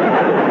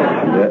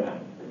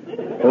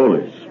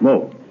 Holy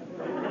smoke.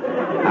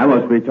 I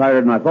must be tighter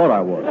than I thought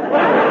I was.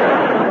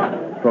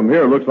 From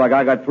here, it looks like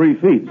I got 3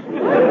 feet.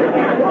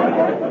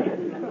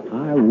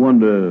 I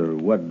wonder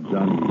what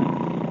done...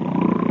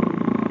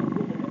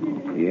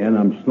 Yeah, and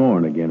I'm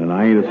snoring again, and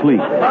I ain't asleep.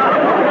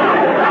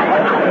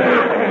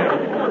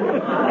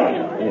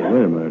 Hey,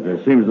 wait a minute. There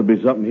seems to be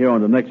something here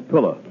on the next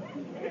pillar.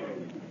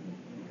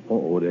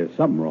 Oh, there's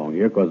something wrong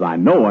here, because I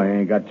know I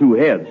ain't got 2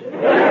 heads.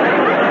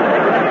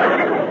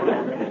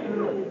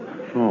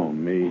 Oh,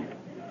 me.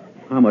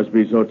 I must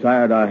be so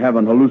tired I'm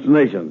having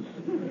hallucinations.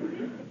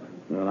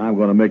 Well, I'm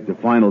going to make the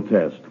final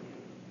test.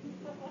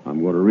 I'm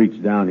going to reach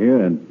down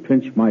here and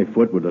pinch my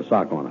foot with a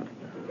sock on it.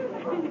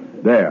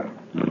 There.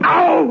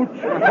 Ouch!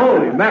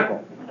 Holy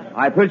mackerel.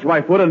 I pinched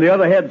my foot and the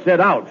other head said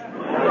ouch.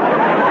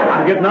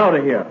 I'm getting out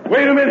of here.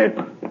 Wait a minute.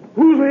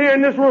 Who's here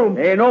in this room?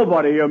 Ain't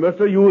nobody here,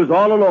 mister. You is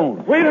all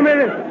alone. Wait a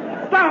minute.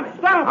 Stop.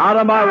 Out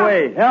of my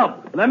way.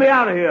 Help. Let me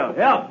out of here.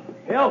 Help.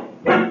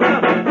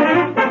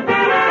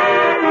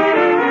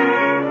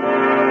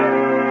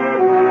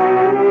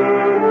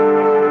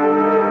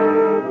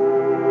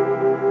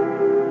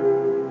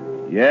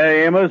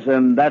 Yeah, Amos,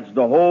 and that's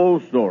the whole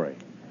story.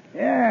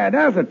 Yeah,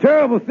 that's a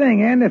terrible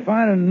thing, Andy,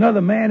 finding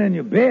another man in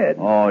your bed.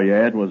 Oh,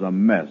 yeah, it was a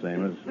mess,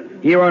 Amos.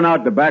 He run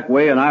out the back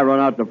way, and I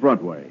run out the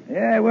front way.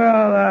 Yeah,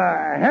 well,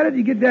 how did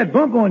you get that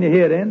bump on your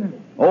head, Andy?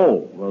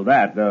 Oh, well,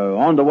 that.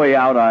 On the way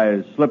out,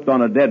 I slipped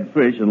on a dead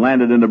fish and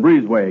landed in the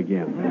breezeway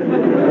again.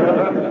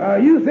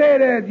 You say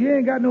that you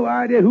ain't got no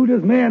idea who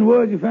this man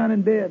was you found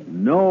in dead?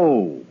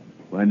 No.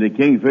 When the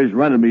Kingfish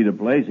rented me the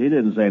place, he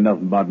didn't say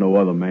nothing about no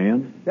other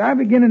man. I'm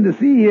beginning to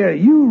see here.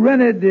 You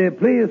rented the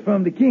place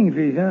from the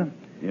Kingfish, huh?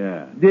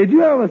 Yeah. Did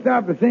you ever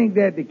stop to think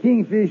that the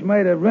Kingfish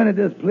might have rented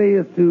this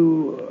place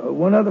to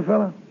one other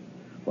fella?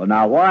 Well,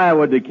 now, why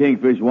would the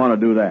Kingfish want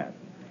to do that?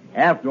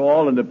 After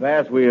all, in the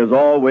past, we has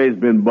always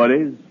been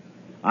buddies.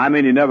 I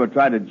mean, he never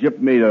tried to gyp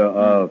me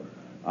to,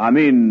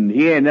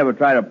 he ain't never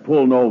tried to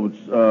pull no,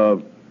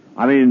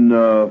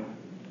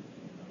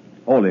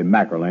 holy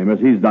mackerel, Amos,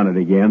 he's done it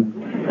again.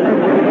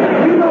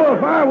 You know,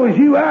 if I was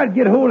you, I'd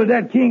get hold of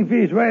that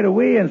Kingfish right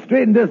away and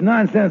straighten this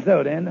nonsense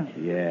out, Andy.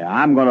 Yeah,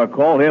 I'm going to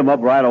call him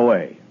up right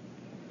away.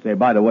 Say,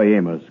 by the way,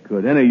 Amos,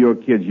 could any of your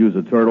kids use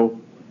a turtle?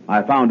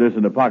 I found this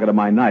in the pocket of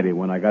my nightie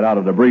when I got out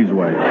of the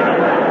breezeway.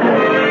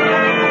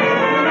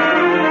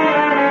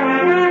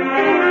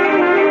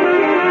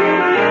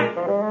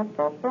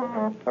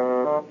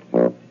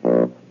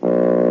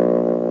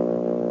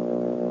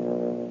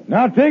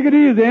 Now, take it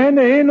easy,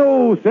 Andy. There ain't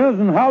no sense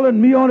in hollering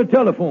me on the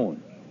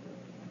telephone.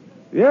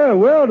 Yeah,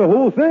 well, the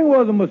whole thing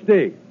was a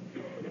mistake.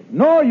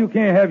 No, you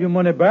can't have your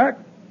money back.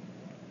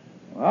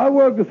 I'll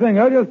work the thing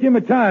out. Just give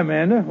me time,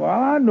 Andy. Well,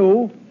 I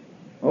know.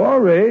 All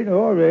right.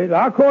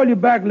 I'll call you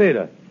back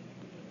later.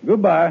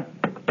 Goodbye.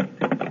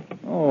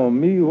 Oh,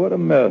 me, what a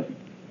mess.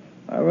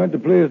 I rent the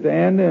place to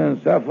Andy,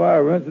 and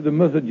Sapphire rents it to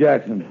Mr.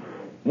 Jackson.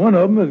 One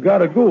of them has got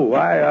to go.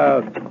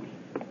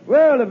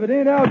 Well, if it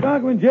ain't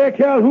Algonquin, J.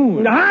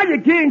 Calhoun.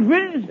 Hiya,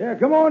 Kingfish. Yeah,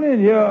 come on in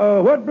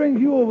here. What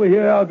brings you over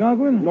here,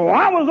 Algonquin? No,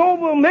 I was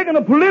over making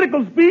a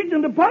political speech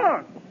in the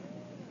park.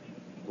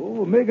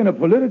 Oh, making a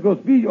political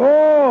speech.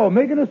 Oh,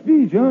 making a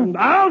speech, huh?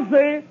 I'll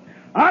say,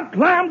 I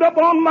climbed up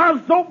on my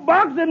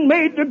soapbox and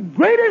made the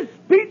greatest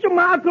speech of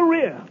my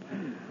career.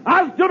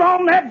 I stood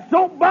on that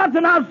soapbox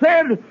and I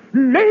said,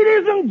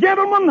 ladies and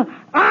gentlemen,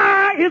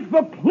 I is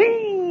for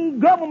clean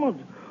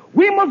government.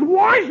 We must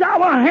wash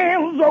our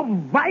hands of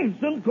vice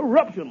and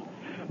corruption.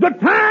 The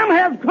time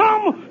has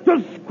come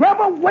to scrub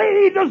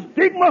away the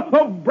stigma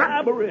of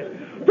bribery,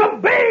 to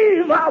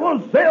bathe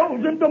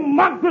ourselves in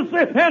democracy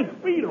and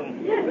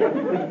freedom.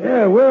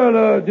 Yeah,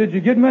 well, did you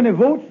get many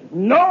votes?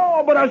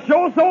 No, but I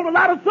sure sold a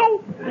lot of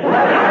soap.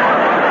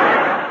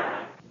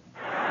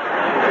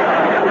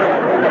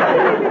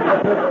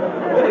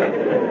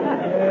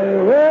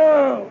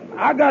 Well,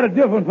 I got a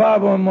different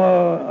problem,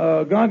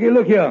 Gonky.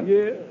 Look here.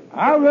 Yeah.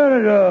 I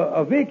rented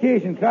a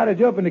vacation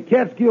cottage up in the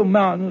Catskill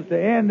Mountains to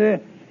Andy,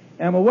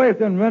 and my wife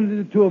then rented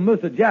it to a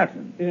Mr.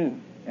 Jackson. Yeah.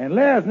 And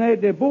last night,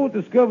 they both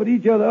discovered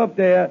each other up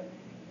there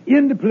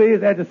in the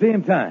place at the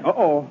same time.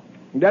 Uh-oh.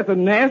 That's a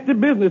nasty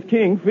business,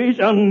 Kingfish.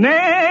 A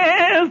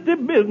nasty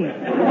business.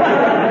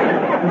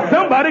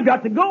 Somebody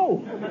got to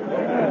go.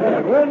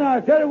 Well, now,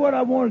 I tell you what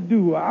I want to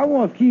do. I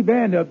want to keep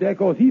Andy up there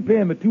because he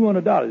paying me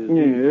 $200.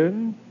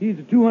 Yeah. He's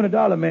a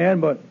 $200 man,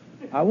 but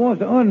I want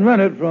to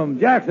unrent it from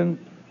Jackson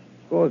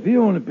because he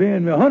only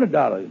paying me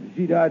 $100. You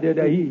see the idea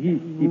that he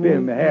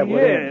paying me half.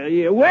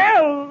 Yeah.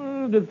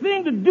 Well, the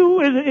thing to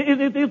do is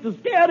to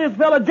scare this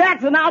fella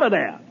Jackson out of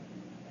there.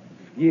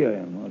 Scare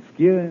him?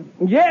 Scare him?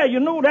 Yeah, you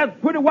know, that's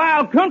pretty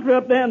wild country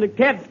up there in the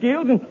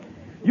Catskills, and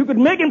you could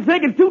make him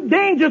think it's too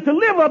dangerous to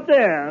live up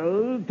there.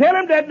 Tell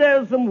him that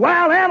there's some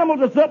wild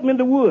animals or something in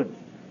the woods.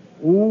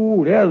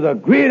 Ooh, that's a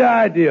great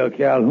idea,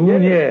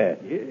 Calhoun. Yeah.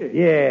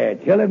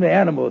 Tell him the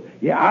animals.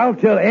 Yeah, I'll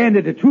tell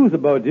Andy the truth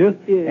about this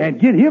and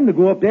get him to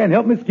go up there and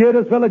help me scare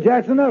this fella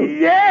Jackson out.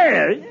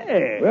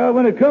 Yeah. Well,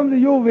 when it comes to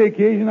your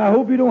vacation, I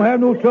hope you don't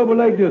have no trouble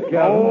like this,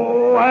 Calhoun.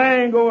 Oh,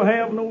 I ain't gonna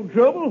have no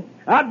trouble.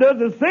 I does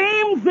the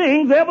same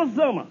things every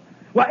summer.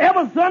 Well,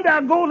 every Sunday I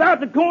goes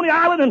out to Coney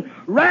Island and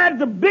rides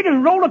the biggest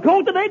roller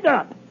coaster they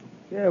got.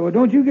 Yeah, well,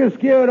 don't you get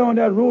scared on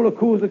that roller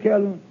coaster,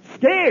 Calhoun?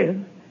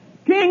 Scared?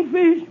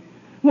 Kingfish,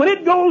 when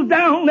it goes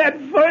down that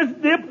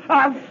first dip,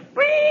 I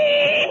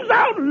screams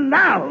out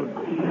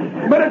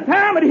loud. By the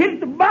time it hits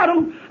the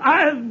bottom,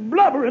 I is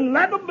blubbering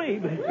like a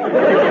baby. When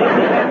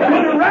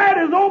the ride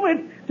is over,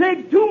 it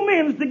takes 2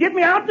 minutes to get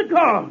me out the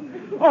car.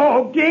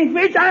 Oh,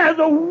 Kingfish, I is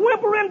a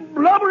whimpering,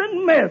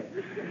 blubbering mess.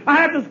 I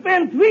have to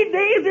spend 3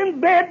 days in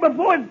bed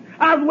before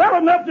I was well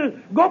enough to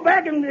go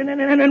back and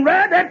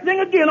ride that thing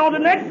again on the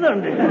next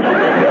Sunday.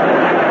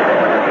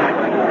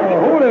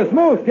 Holy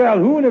smokes,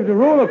 Calhoun, if the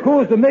roller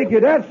coaster make you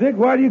that sick,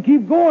 why do you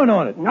keep going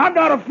on it? I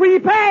got a free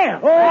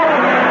pass.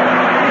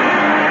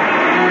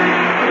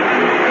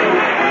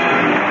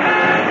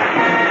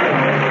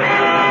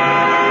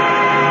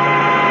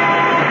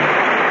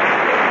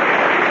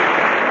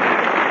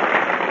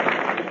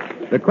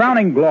 The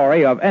crowning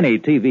glory of any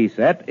TV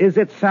set is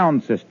its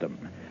sound system.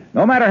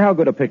 No matter how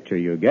good a picture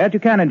you get, you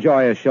can't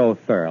enjoy a show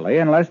thoroughly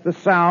unless the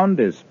sound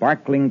is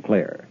sparkling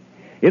clear.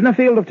 In the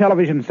field of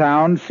television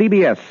sound,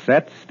 CBS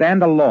sets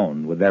stand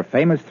alone with their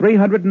famous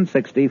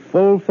 360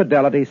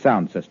 full-fidelity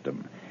sound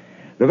system.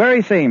 The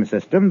very same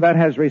system that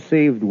has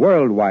received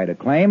worldwide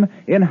acclaim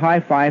in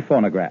hi-fi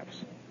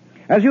phonographs.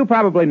 As you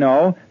probably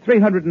know,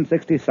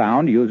 360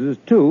 Sound uses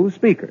 2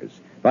 speakers.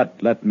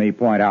 But let me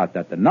point out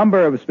that the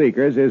number of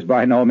speakers is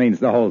by no means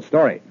the whole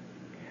story.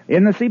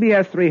 In the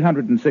CBS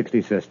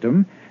 360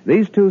 system,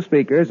 these 2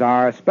 speakers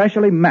are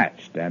specially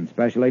matched and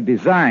specially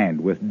designed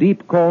with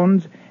deep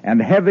cones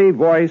and heavy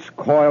voice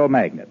coil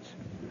magnets.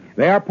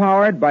 They are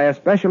powered by a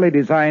specially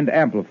designed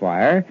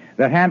amplifier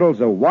that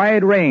handles a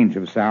wide range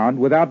of sound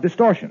without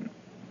distortion.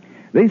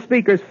 These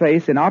speakers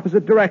face in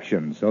opposite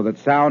directions so that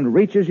sound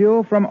reaches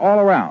you from all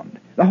around.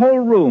 The whole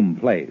room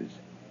plays.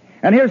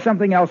 And here's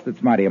something else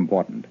that's mighty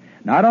important.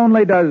 Not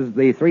only does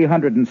the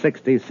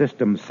 360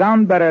 system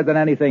sound better than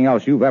anything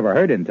else you've ever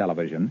heard in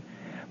television,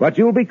 but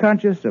you'll be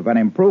conscious of an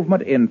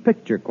improvement in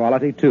picture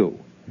quality, too.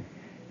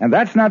 And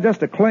that's not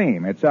just a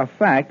claim. It's a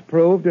fact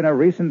proved in a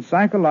recent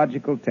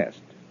psychological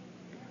test.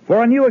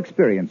 For a new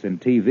experience in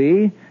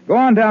TV, go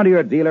on down to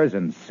your dealers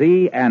and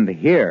see and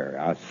hear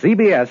a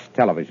CBS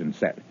television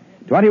set.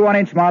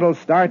 21-inch models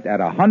start at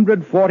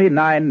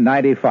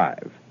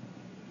 $149.95.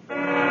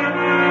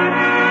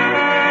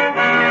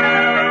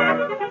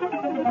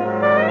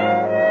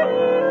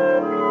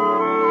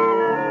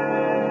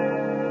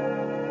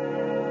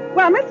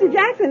 Well, Mr.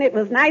 Jackson, it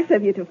was nice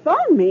of you to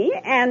phone me,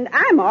 and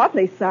I'm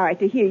awfully sorry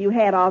to hear you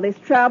had all this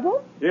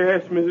trouble.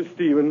 Yes, Mrs.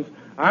 Stevens.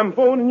 I'm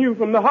phoning you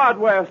from the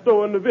hardware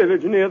store in the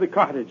village near the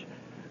cottage.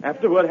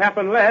 After what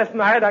happened last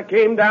night, I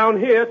came down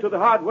here to the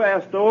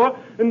hardware store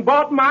and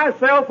bought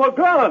myself a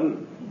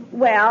gun.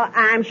 Well,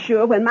 I'm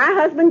sure when my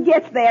husband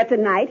gets there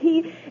tonight,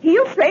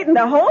 he'll straighten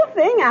the whole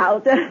thing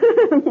out.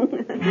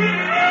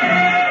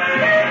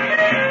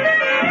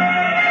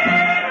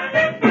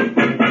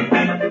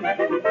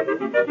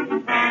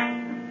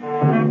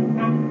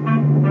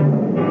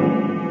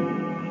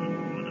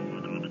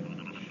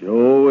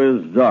 Sure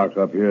is dark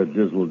up here at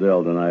Dismal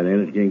Dell tonight,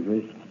 ain't it,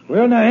 Kingfish?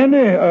 Well, now,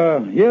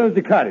 Andy, here's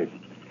the cottage.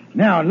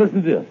 Now,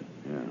 listen to this.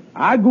 Yeah.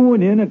 I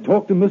going in and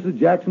talk to Mr.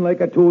 Jackson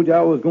like I told you I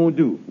was going to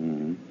do.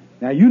 Mm-hmm.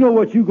 Now, you know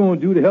what you're going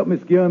to do to help me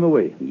scare him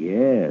away.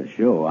 Yeah,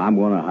 sure. I'm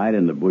going to hide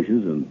in the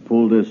bushes and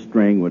pull this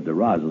string with the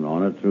rosin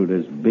on it through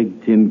this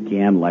big tin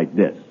can like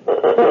this.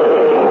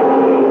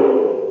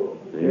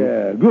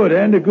 Yeah, good,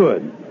 Andy,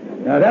 good.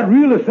 Now, that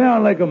really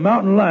sounds like a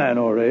mountain lion,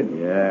 all right.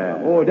 Yeah.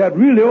 Oh, that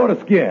really ought to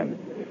scare him.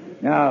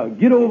 Now,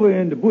 get over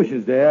in the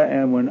bushes there,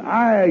 and when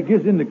I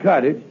gets in the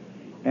cottage,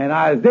 and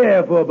I was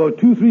there for about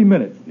 2-3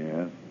 minutes,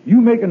 Yeah.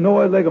 you make a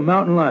noise like a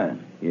mountain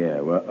lion.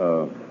 Yeah,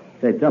 well,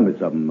 say, tell me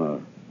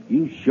something.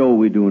 You sure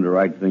we doing the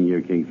right thing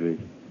here, Kingfish?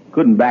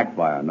 Couldn't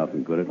backfire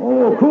nothing, could it?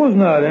 Oh, of course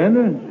not,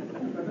 Andy.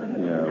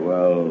 Yeah,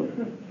 well,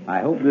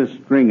 I hope this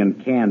string and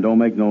can don't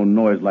make no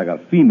noise like a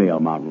female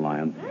mountain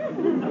lion.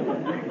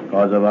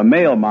 Because if a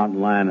male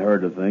mountain lion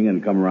heard the thing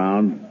and come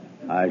around,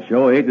 I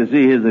sure hate to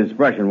see his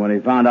expression when he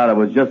found out it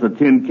was just a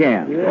tin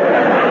can. Yeah,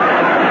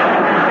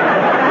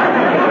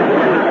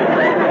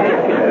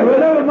 well,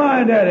 never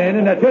mind that, Andy.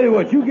 And I tell you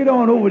what, you get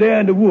on over there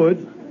in the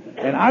woods,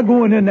 and I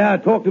go in there now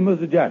and talk to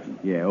Mr. Jackson.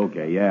 Yeah,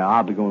 okay. Yeah,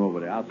 I'll be going over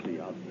there. I'll see.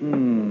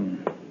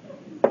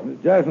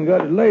 Mr. Jackson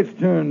got his lights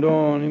turned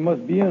on. He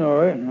must be in all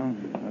right. Now,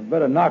 I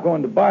better knock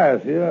on the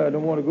bias here. I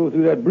don't want to go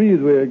through that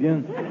breezeway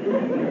again.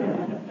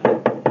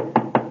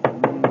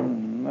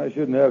 I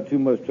shouldn't have too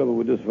much trouble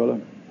with this fella.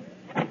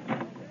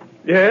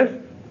 Yes?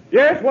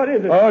 Yes, what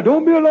is it?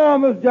 Don't be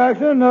alarmed, Mr.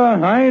 Jackson.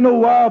 I ain't no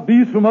wild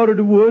beast from out of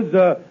the woods.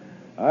 I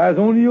was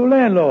only your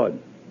landlord.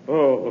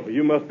 Oh,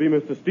 you must be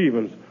Mr.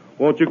 Stevens.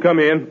 Won't you come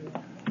in?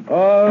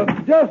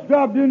 Just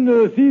dropped in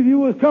to see if you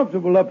was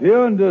comfortable up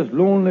here in this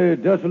lonely,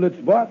 desolate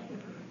spot.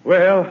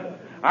 Well,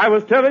 I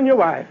was telling your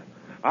wife,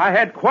 I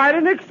had quite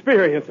an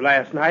experience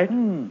last night.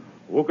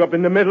 Woke up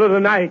in the middle of the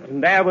night,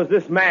 and there was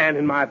this man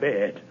in my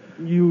bed.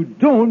 You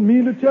don't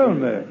mean to tell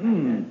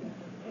me.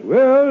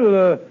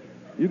 Well,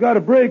 you got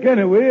a break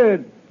anyway.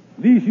 At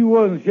least you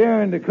wasn't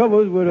sharing the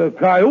covers with a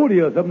coyote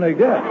or something like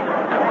that.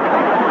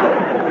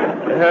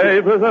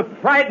 It was a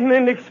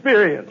frightening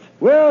experience.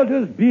 Well,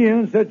 just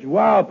being such a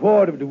wild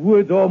part of the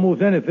woods,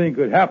 almost anything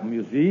could happen,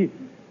 you see.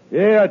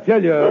 Yeah, I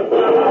tell you.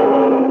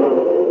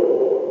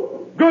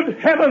 Good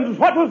heavens,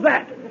 what was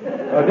that?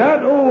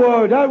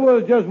 That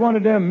was just one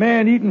of them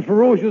man-eating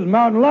ferocious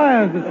mountain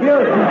lions that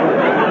scared people.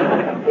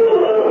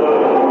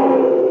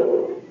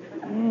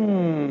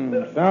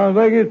 Sounds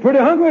like he's pretty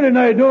hungry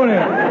tonight, don't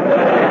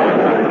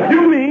it?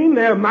 You mean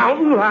there are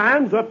mountain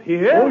lions up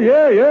here? Oh,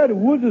 yeah. The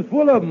woods is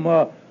full of them.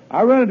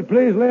 I rented the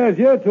place last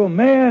year to a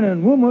man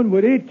and woman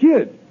with 8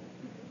 kids.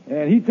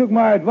 And he took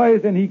my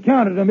advice and he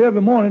counted them every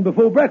morning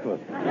before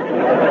breakfast.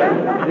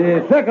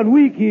 The second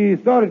week, he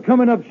started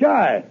coming up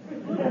shy.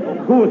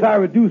 Of course, I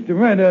reduced the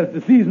rent as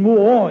the season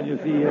wore on, you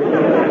see.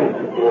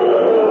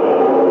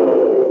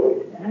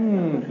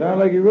 Sounds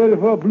like you're ready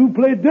for a blue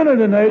plate dinner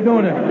tonight,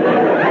 don't it?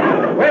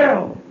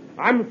 Well,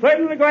 I'm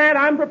certainly glad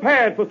I'm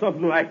prepared for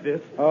something like this.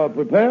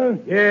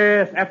 Prepared?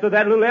 Yes, after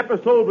that little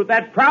episode with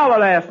that prowler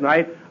last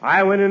night,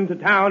 I went into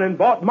town and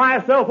bought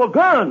myself a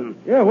gun.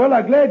 Yeah, well,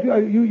 I'm glad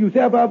you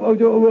said about a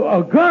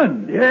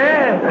gun.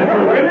 Yes, a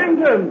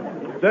Remington,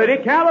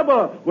 30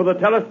 caliber, with a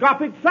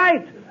telescopic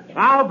sight.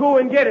 I'll go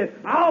and get it.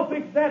 I'll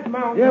fix that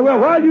mountain. Yeah, well,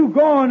 while you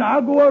gone,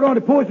 I'll go out on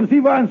the porch and see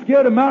if I can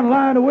scare the mountain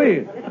lion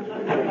away.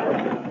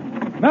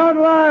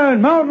 Mountain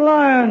lion, mountain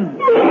lion.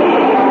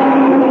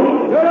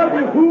 Shut up,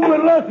 you fool,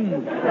 and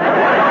listen.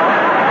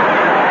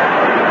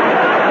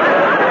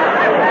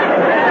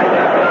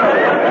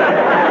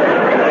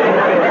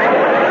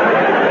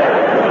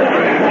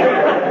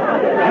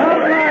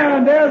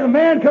 There's a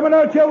man coming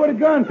out here with a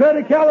gun,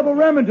 30 caliber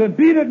Remington.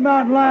 Beat it,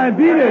 mountain lion,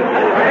 beat it.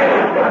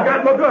 I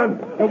got my gun.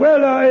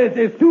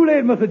 It's too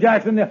late, Mr.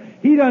 Jackson.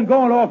 He done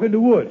gone off in the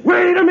woods.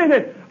 Wait a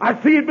minute. I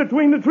see it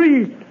between the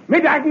trees.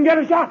 Maybe I can get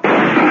a shot.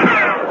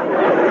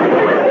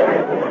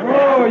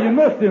 Oh, you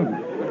missed him.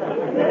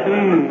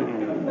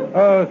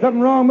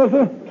 Something wrong,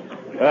 mister?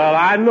 Well,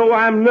 I know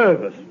I'm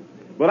nervous,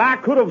 but I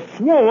could have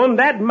sworn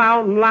that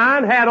mountain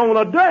lion had on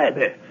a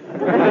derby.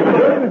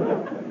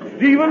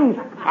 Stevens,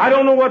 I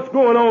don't know what's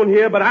going on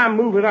here, but I'm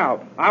moving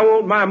out. I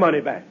want my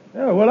money back.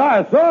 Yeah, well,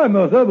 I saw him,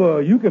 mister,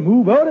 but you can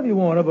move out if you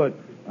want to, but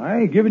I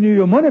ain't giving you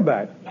your money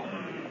back.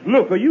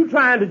 Look, are you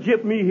trying to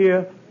gyp me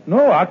here?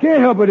 No, I can't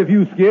help it if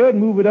you scared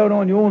and move it out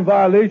on your own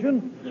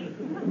violation.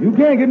 You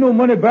can't get no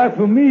money back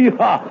from me.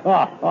 Ha,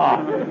 ha,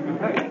 ha.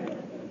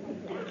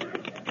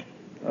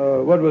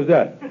 What was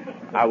that?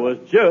 I was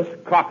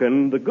just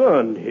cocking the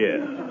gun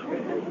here.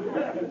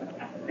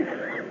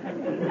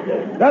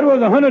 That was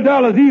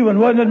 $100 even,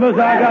 wasn't it,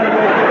 mister? I got it.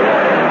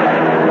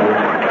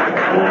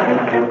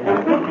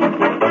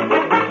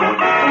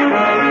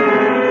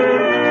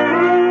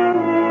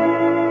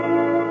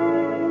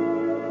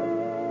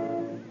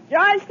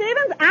 George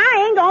Stevens,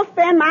 I ain't gonna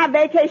spend my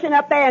vacation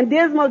up there in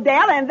Dismal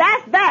Dell, and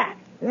that's that.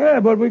 Yeah,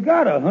 but we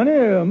got her, honey.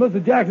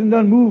 Mr. Jackson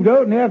done moved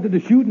out, and after the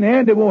shooting,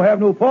 Andy won't have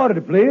no part of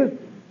the place.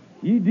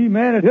 He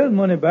demanded his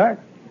money back.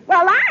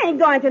 Well, I ain't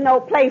going to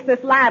no place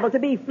that's liable to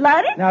be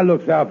flooded. Now,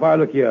 look, Sapphire,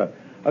 look here.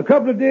 A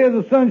couple of days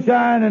of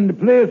sunshine, and the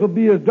place will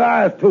be as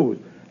dry as toast.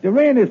 The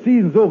rainy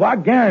season's over. I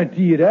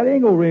guarantee you that. It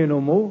ain't gonna rain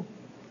no more.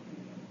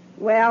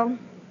 Well,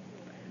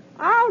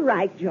 all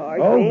right,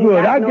 George. Oh,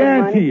 good. I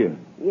guarantee you.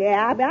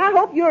 Yeah, but I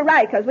hope you're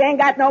right, because we ain't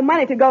got no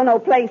money to go no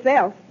place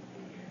else.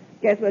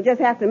 Guess we'll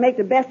just have to make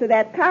the best of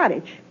that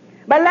cottage.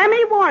 But let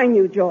me warn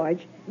you,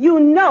 George. You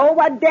know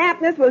what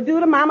dampness will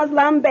do to Mama's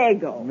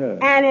lumbago. Yeah.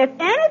 And if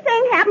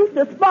anything happens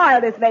to spoil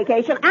this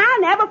vacation,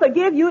 I'll never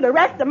forgive you the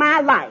rest of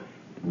my life.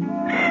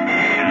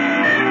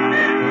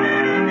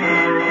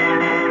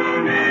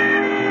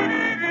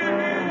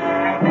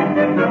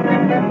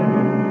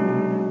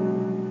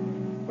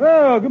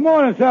 Well, good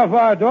morning,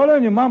 Sapphire,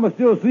 darling. Your mama's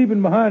still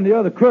sleeping behind the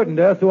other curtain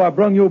there, so I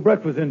brung your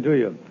breakfast into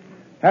you.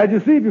 How'd you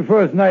sleep your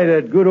first night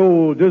at good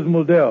old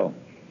Dismal Dell?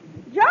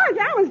 George,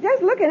 I was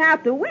just looking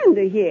out the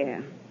window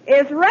here.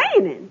 It's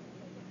raining.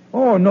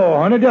 Oh, no,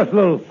 honey, just a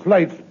little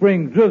slight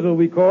spring drizzle,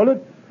 we call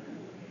it.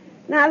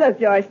 Now, look,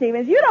 George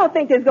Stevens, you don't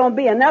think there's going to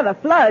be another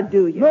flood,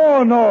 do you?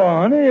 No,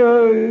 honey.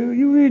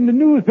 You reading the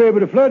newspaper,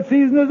 the flood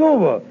season is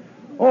over.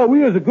 Oh, we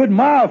was a good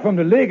mile from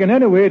the lake, and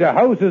anyway, the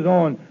house is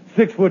on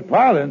 6-foot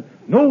piling.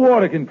 No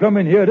water can come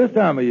in here this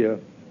time of year.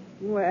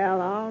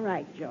 Well, all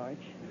right, George.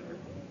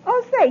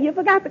 Oh, say, you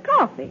forgot the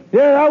coffee.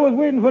 Yeah, I was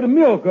waiting for the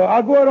milk.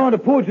 I'll go out on the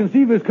porch and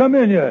see if it's come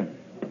in yet.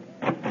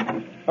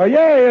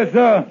 It's,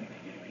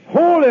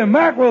 holy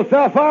mackerel,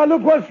 Sapphire.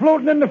 Look what's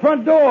floating in the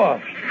front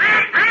door.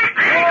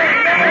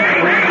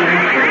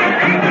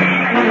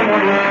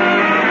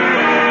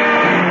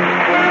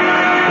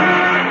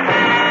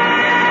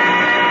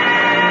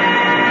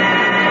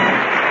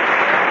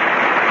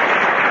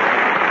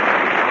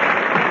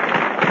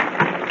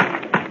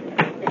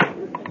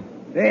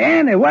 Hey,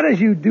 Andy, what is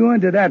you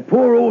doing to that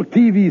poor old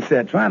TV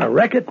set? Trying to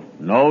wreck it?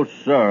 No,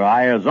 sir.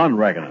 I is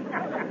unwrecking it.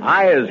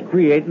 I is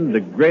creating the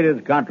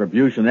greatest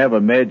contribution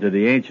ever made to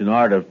the ancient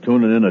art of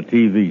tuning in a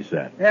TV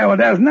set. Yeah, well,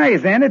 that's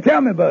nice, Andy.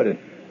 Tell me about it.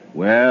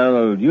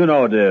 Well, you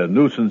know the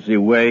nuisancey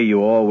way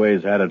you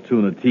always had to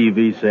tune a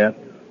TV set.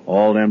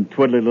 All them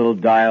twiddly little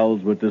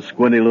dials with the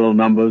squinty little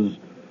numbers.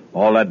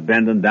 All that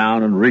bending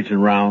down and reaching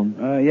round.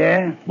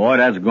 Yeah? Boy,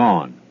 that's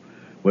gone.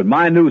 With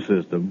my new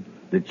system,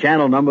 the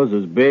channel numbers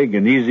is big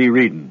and easy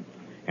reading.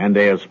 And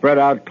they are spread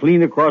out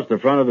clean across the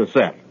front of the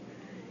set.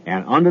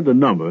 And under the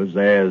numbers,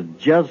 there's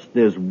just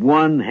this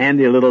one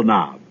handy little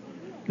knob.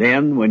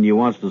 Then, when you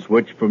wants to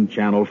switch from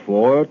channel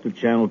 4 to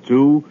channel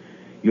 2,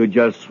 you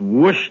just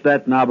whoosh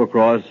that knob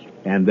across,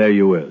 and there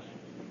you is.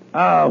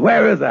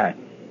 Where is I?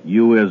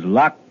 You is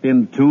locked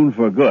in tune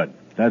for good.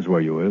 That's where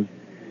you is.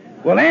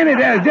 Well, Andy,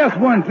 there's just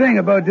one thing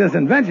about this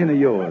invention of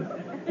yours.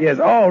 It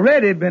has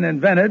already been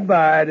invented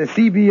by the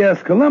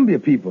CBS Columbia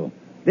people.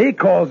 They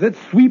calls it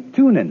sweep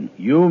tuning.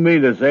 You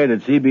mean to say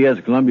that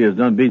CBS Columbia has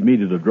done beat me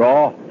to the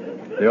draw?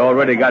 They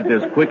already got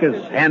this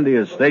quickest,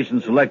 handiest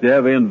station selector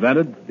ever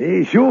invented?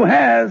 They sure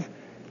has.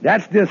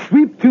 That's the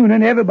sweep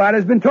tuning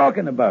everybody's been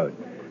talking about.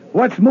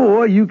 What's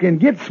more, you can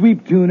get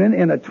sweep tuning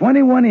in a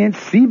 21-inch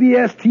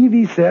CBS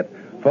TV set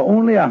for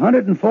only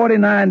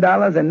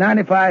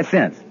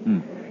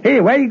 $149.95.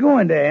 Hey, where you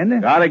going there, Andy?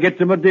 Gotta get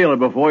to my dealer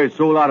before he's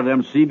sold out of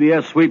them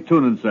CBS sweep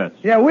tuning sets.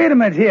 Yeah, wait a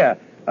minute here.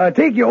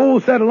 Take your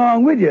old set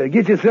along with you.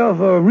 Get yourself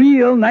a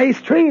real nice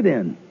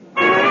trade-in.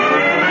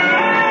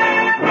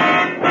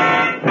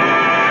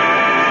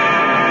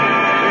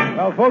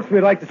 Well, folks,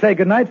 we'd like to say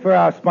goodnight for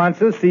our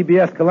sponsors,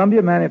 CBS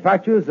Columbia,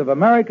 manufacturers of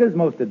America's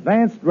most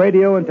advanced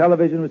radio and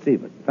television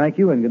receivers. Thank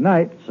you and good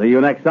night. See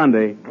you next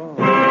Sunday.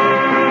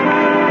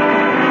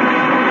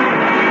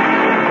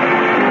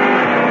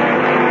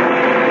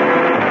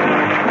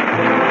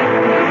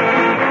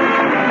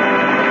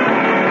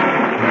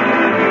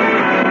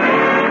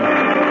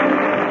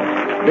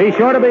 Be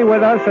sure to be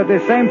with us at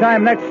this same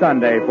time next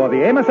Sunday for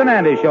the Amos and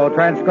Andy Show,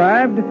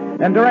 transcribed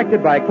and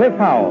directed by Cliff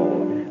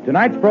Howell.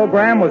 Tonight's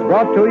program was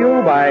brought to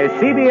you by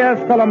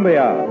CBS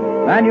Columbia,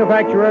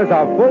 manufacturers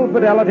of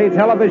full-fidelity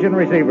television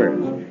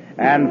receivers.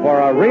 And for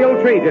a real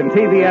treat in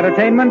TV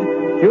entertainment,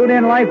 tune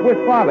in Life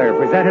with Father,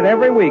 presented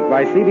every week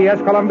by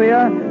CBS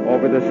Columbia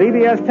over the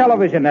CBS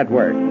Television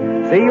Network.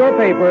 See your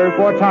paper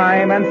for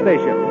time and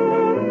station.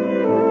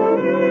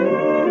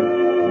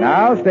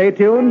 Now stay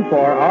tuned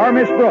for Our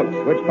Miss Brooks,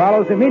 which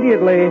follows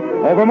immediately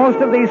over most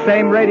of these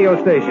same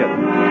radio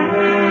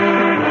stations.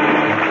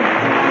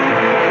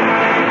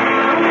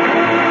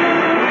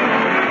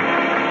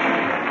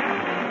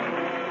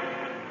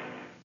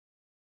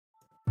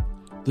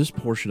 This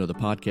portion of the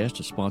podcast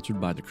is sponsored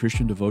by the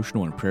Christian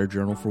Devotional and Prayer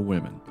Journal for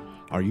Women.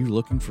 Are you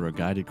looking for a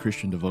guided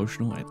Christian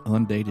devotional and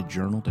undated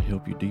journal to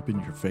help you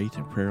deepen your faith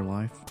and prayer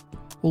life?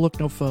 Well, look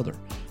no further.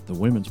 The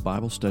Women's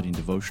Bible Study and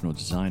Devotional is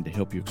designed to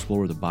help you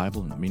explore the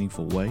Bible in a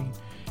meaningful way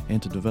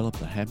and to develop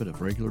the habit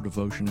of regular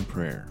devotion and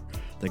prayer.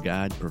 The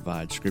guide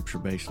provides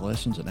scripture-based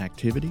lessons and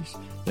activities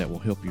that will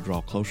help you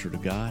draw closer to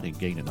God and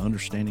gain an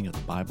understanding of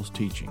the Bible's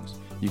teachings.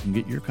 You can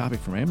get your copy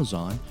from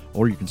Amazon,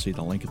 or you can see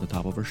the link at the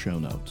top of our show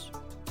notes.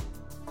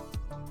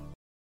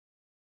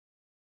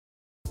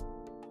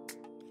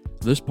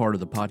 This part of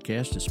the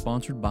podcast is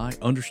sponsored by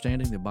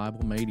Understanding the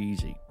Bible Made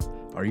Easy.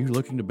 Are you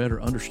looking to better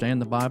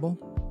understand the Bible?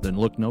 Then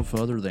look no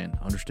further than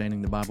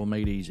Understanding the Bible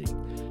Made Easy.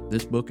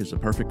 This book is a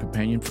perfect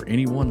companion for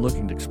anyone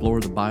looking to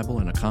explore the Bible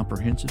in a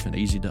comprehensive and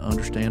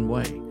easy-to-understand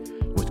way.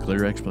 With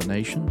clear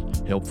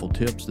explanations, helpful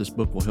tips, this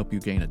book will help you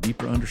gain a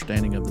deeper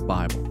understanding of the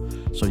Bible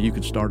so you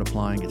can start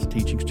applying its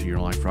teachings to your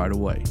life right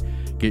away.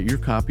 Get your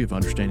copy of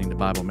Understanding the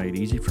Bible Made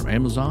Easy from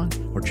Amazon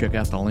or check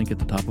out the link at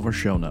the top of our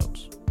show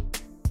notes.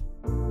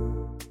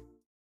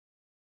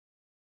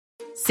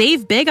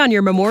 Save big on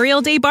your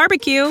Memorial Day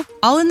barbecue,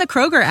 all in the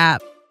Kroger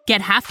app.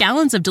 Get half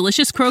gallons of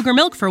delicious Kroger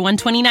milk for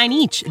 $1.29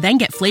 each. Then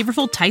get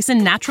flavorful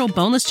Tyson natural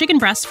boneless chicken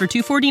breasts for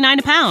 $2.49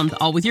 a pound,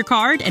 all with your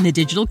card and a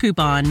digital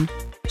coupon.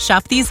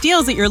 Shop these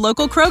deals at your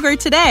local Kroger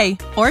today,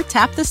 or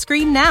tap the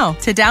screen now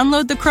to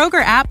download the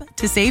Kroger app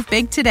to save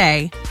big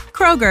today.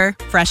 Kroger,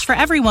 fresh for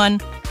everyone.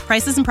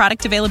 Prices and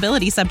product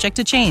availability subject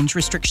to change.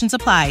 Restrictions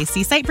apply.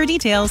 See site for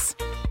details.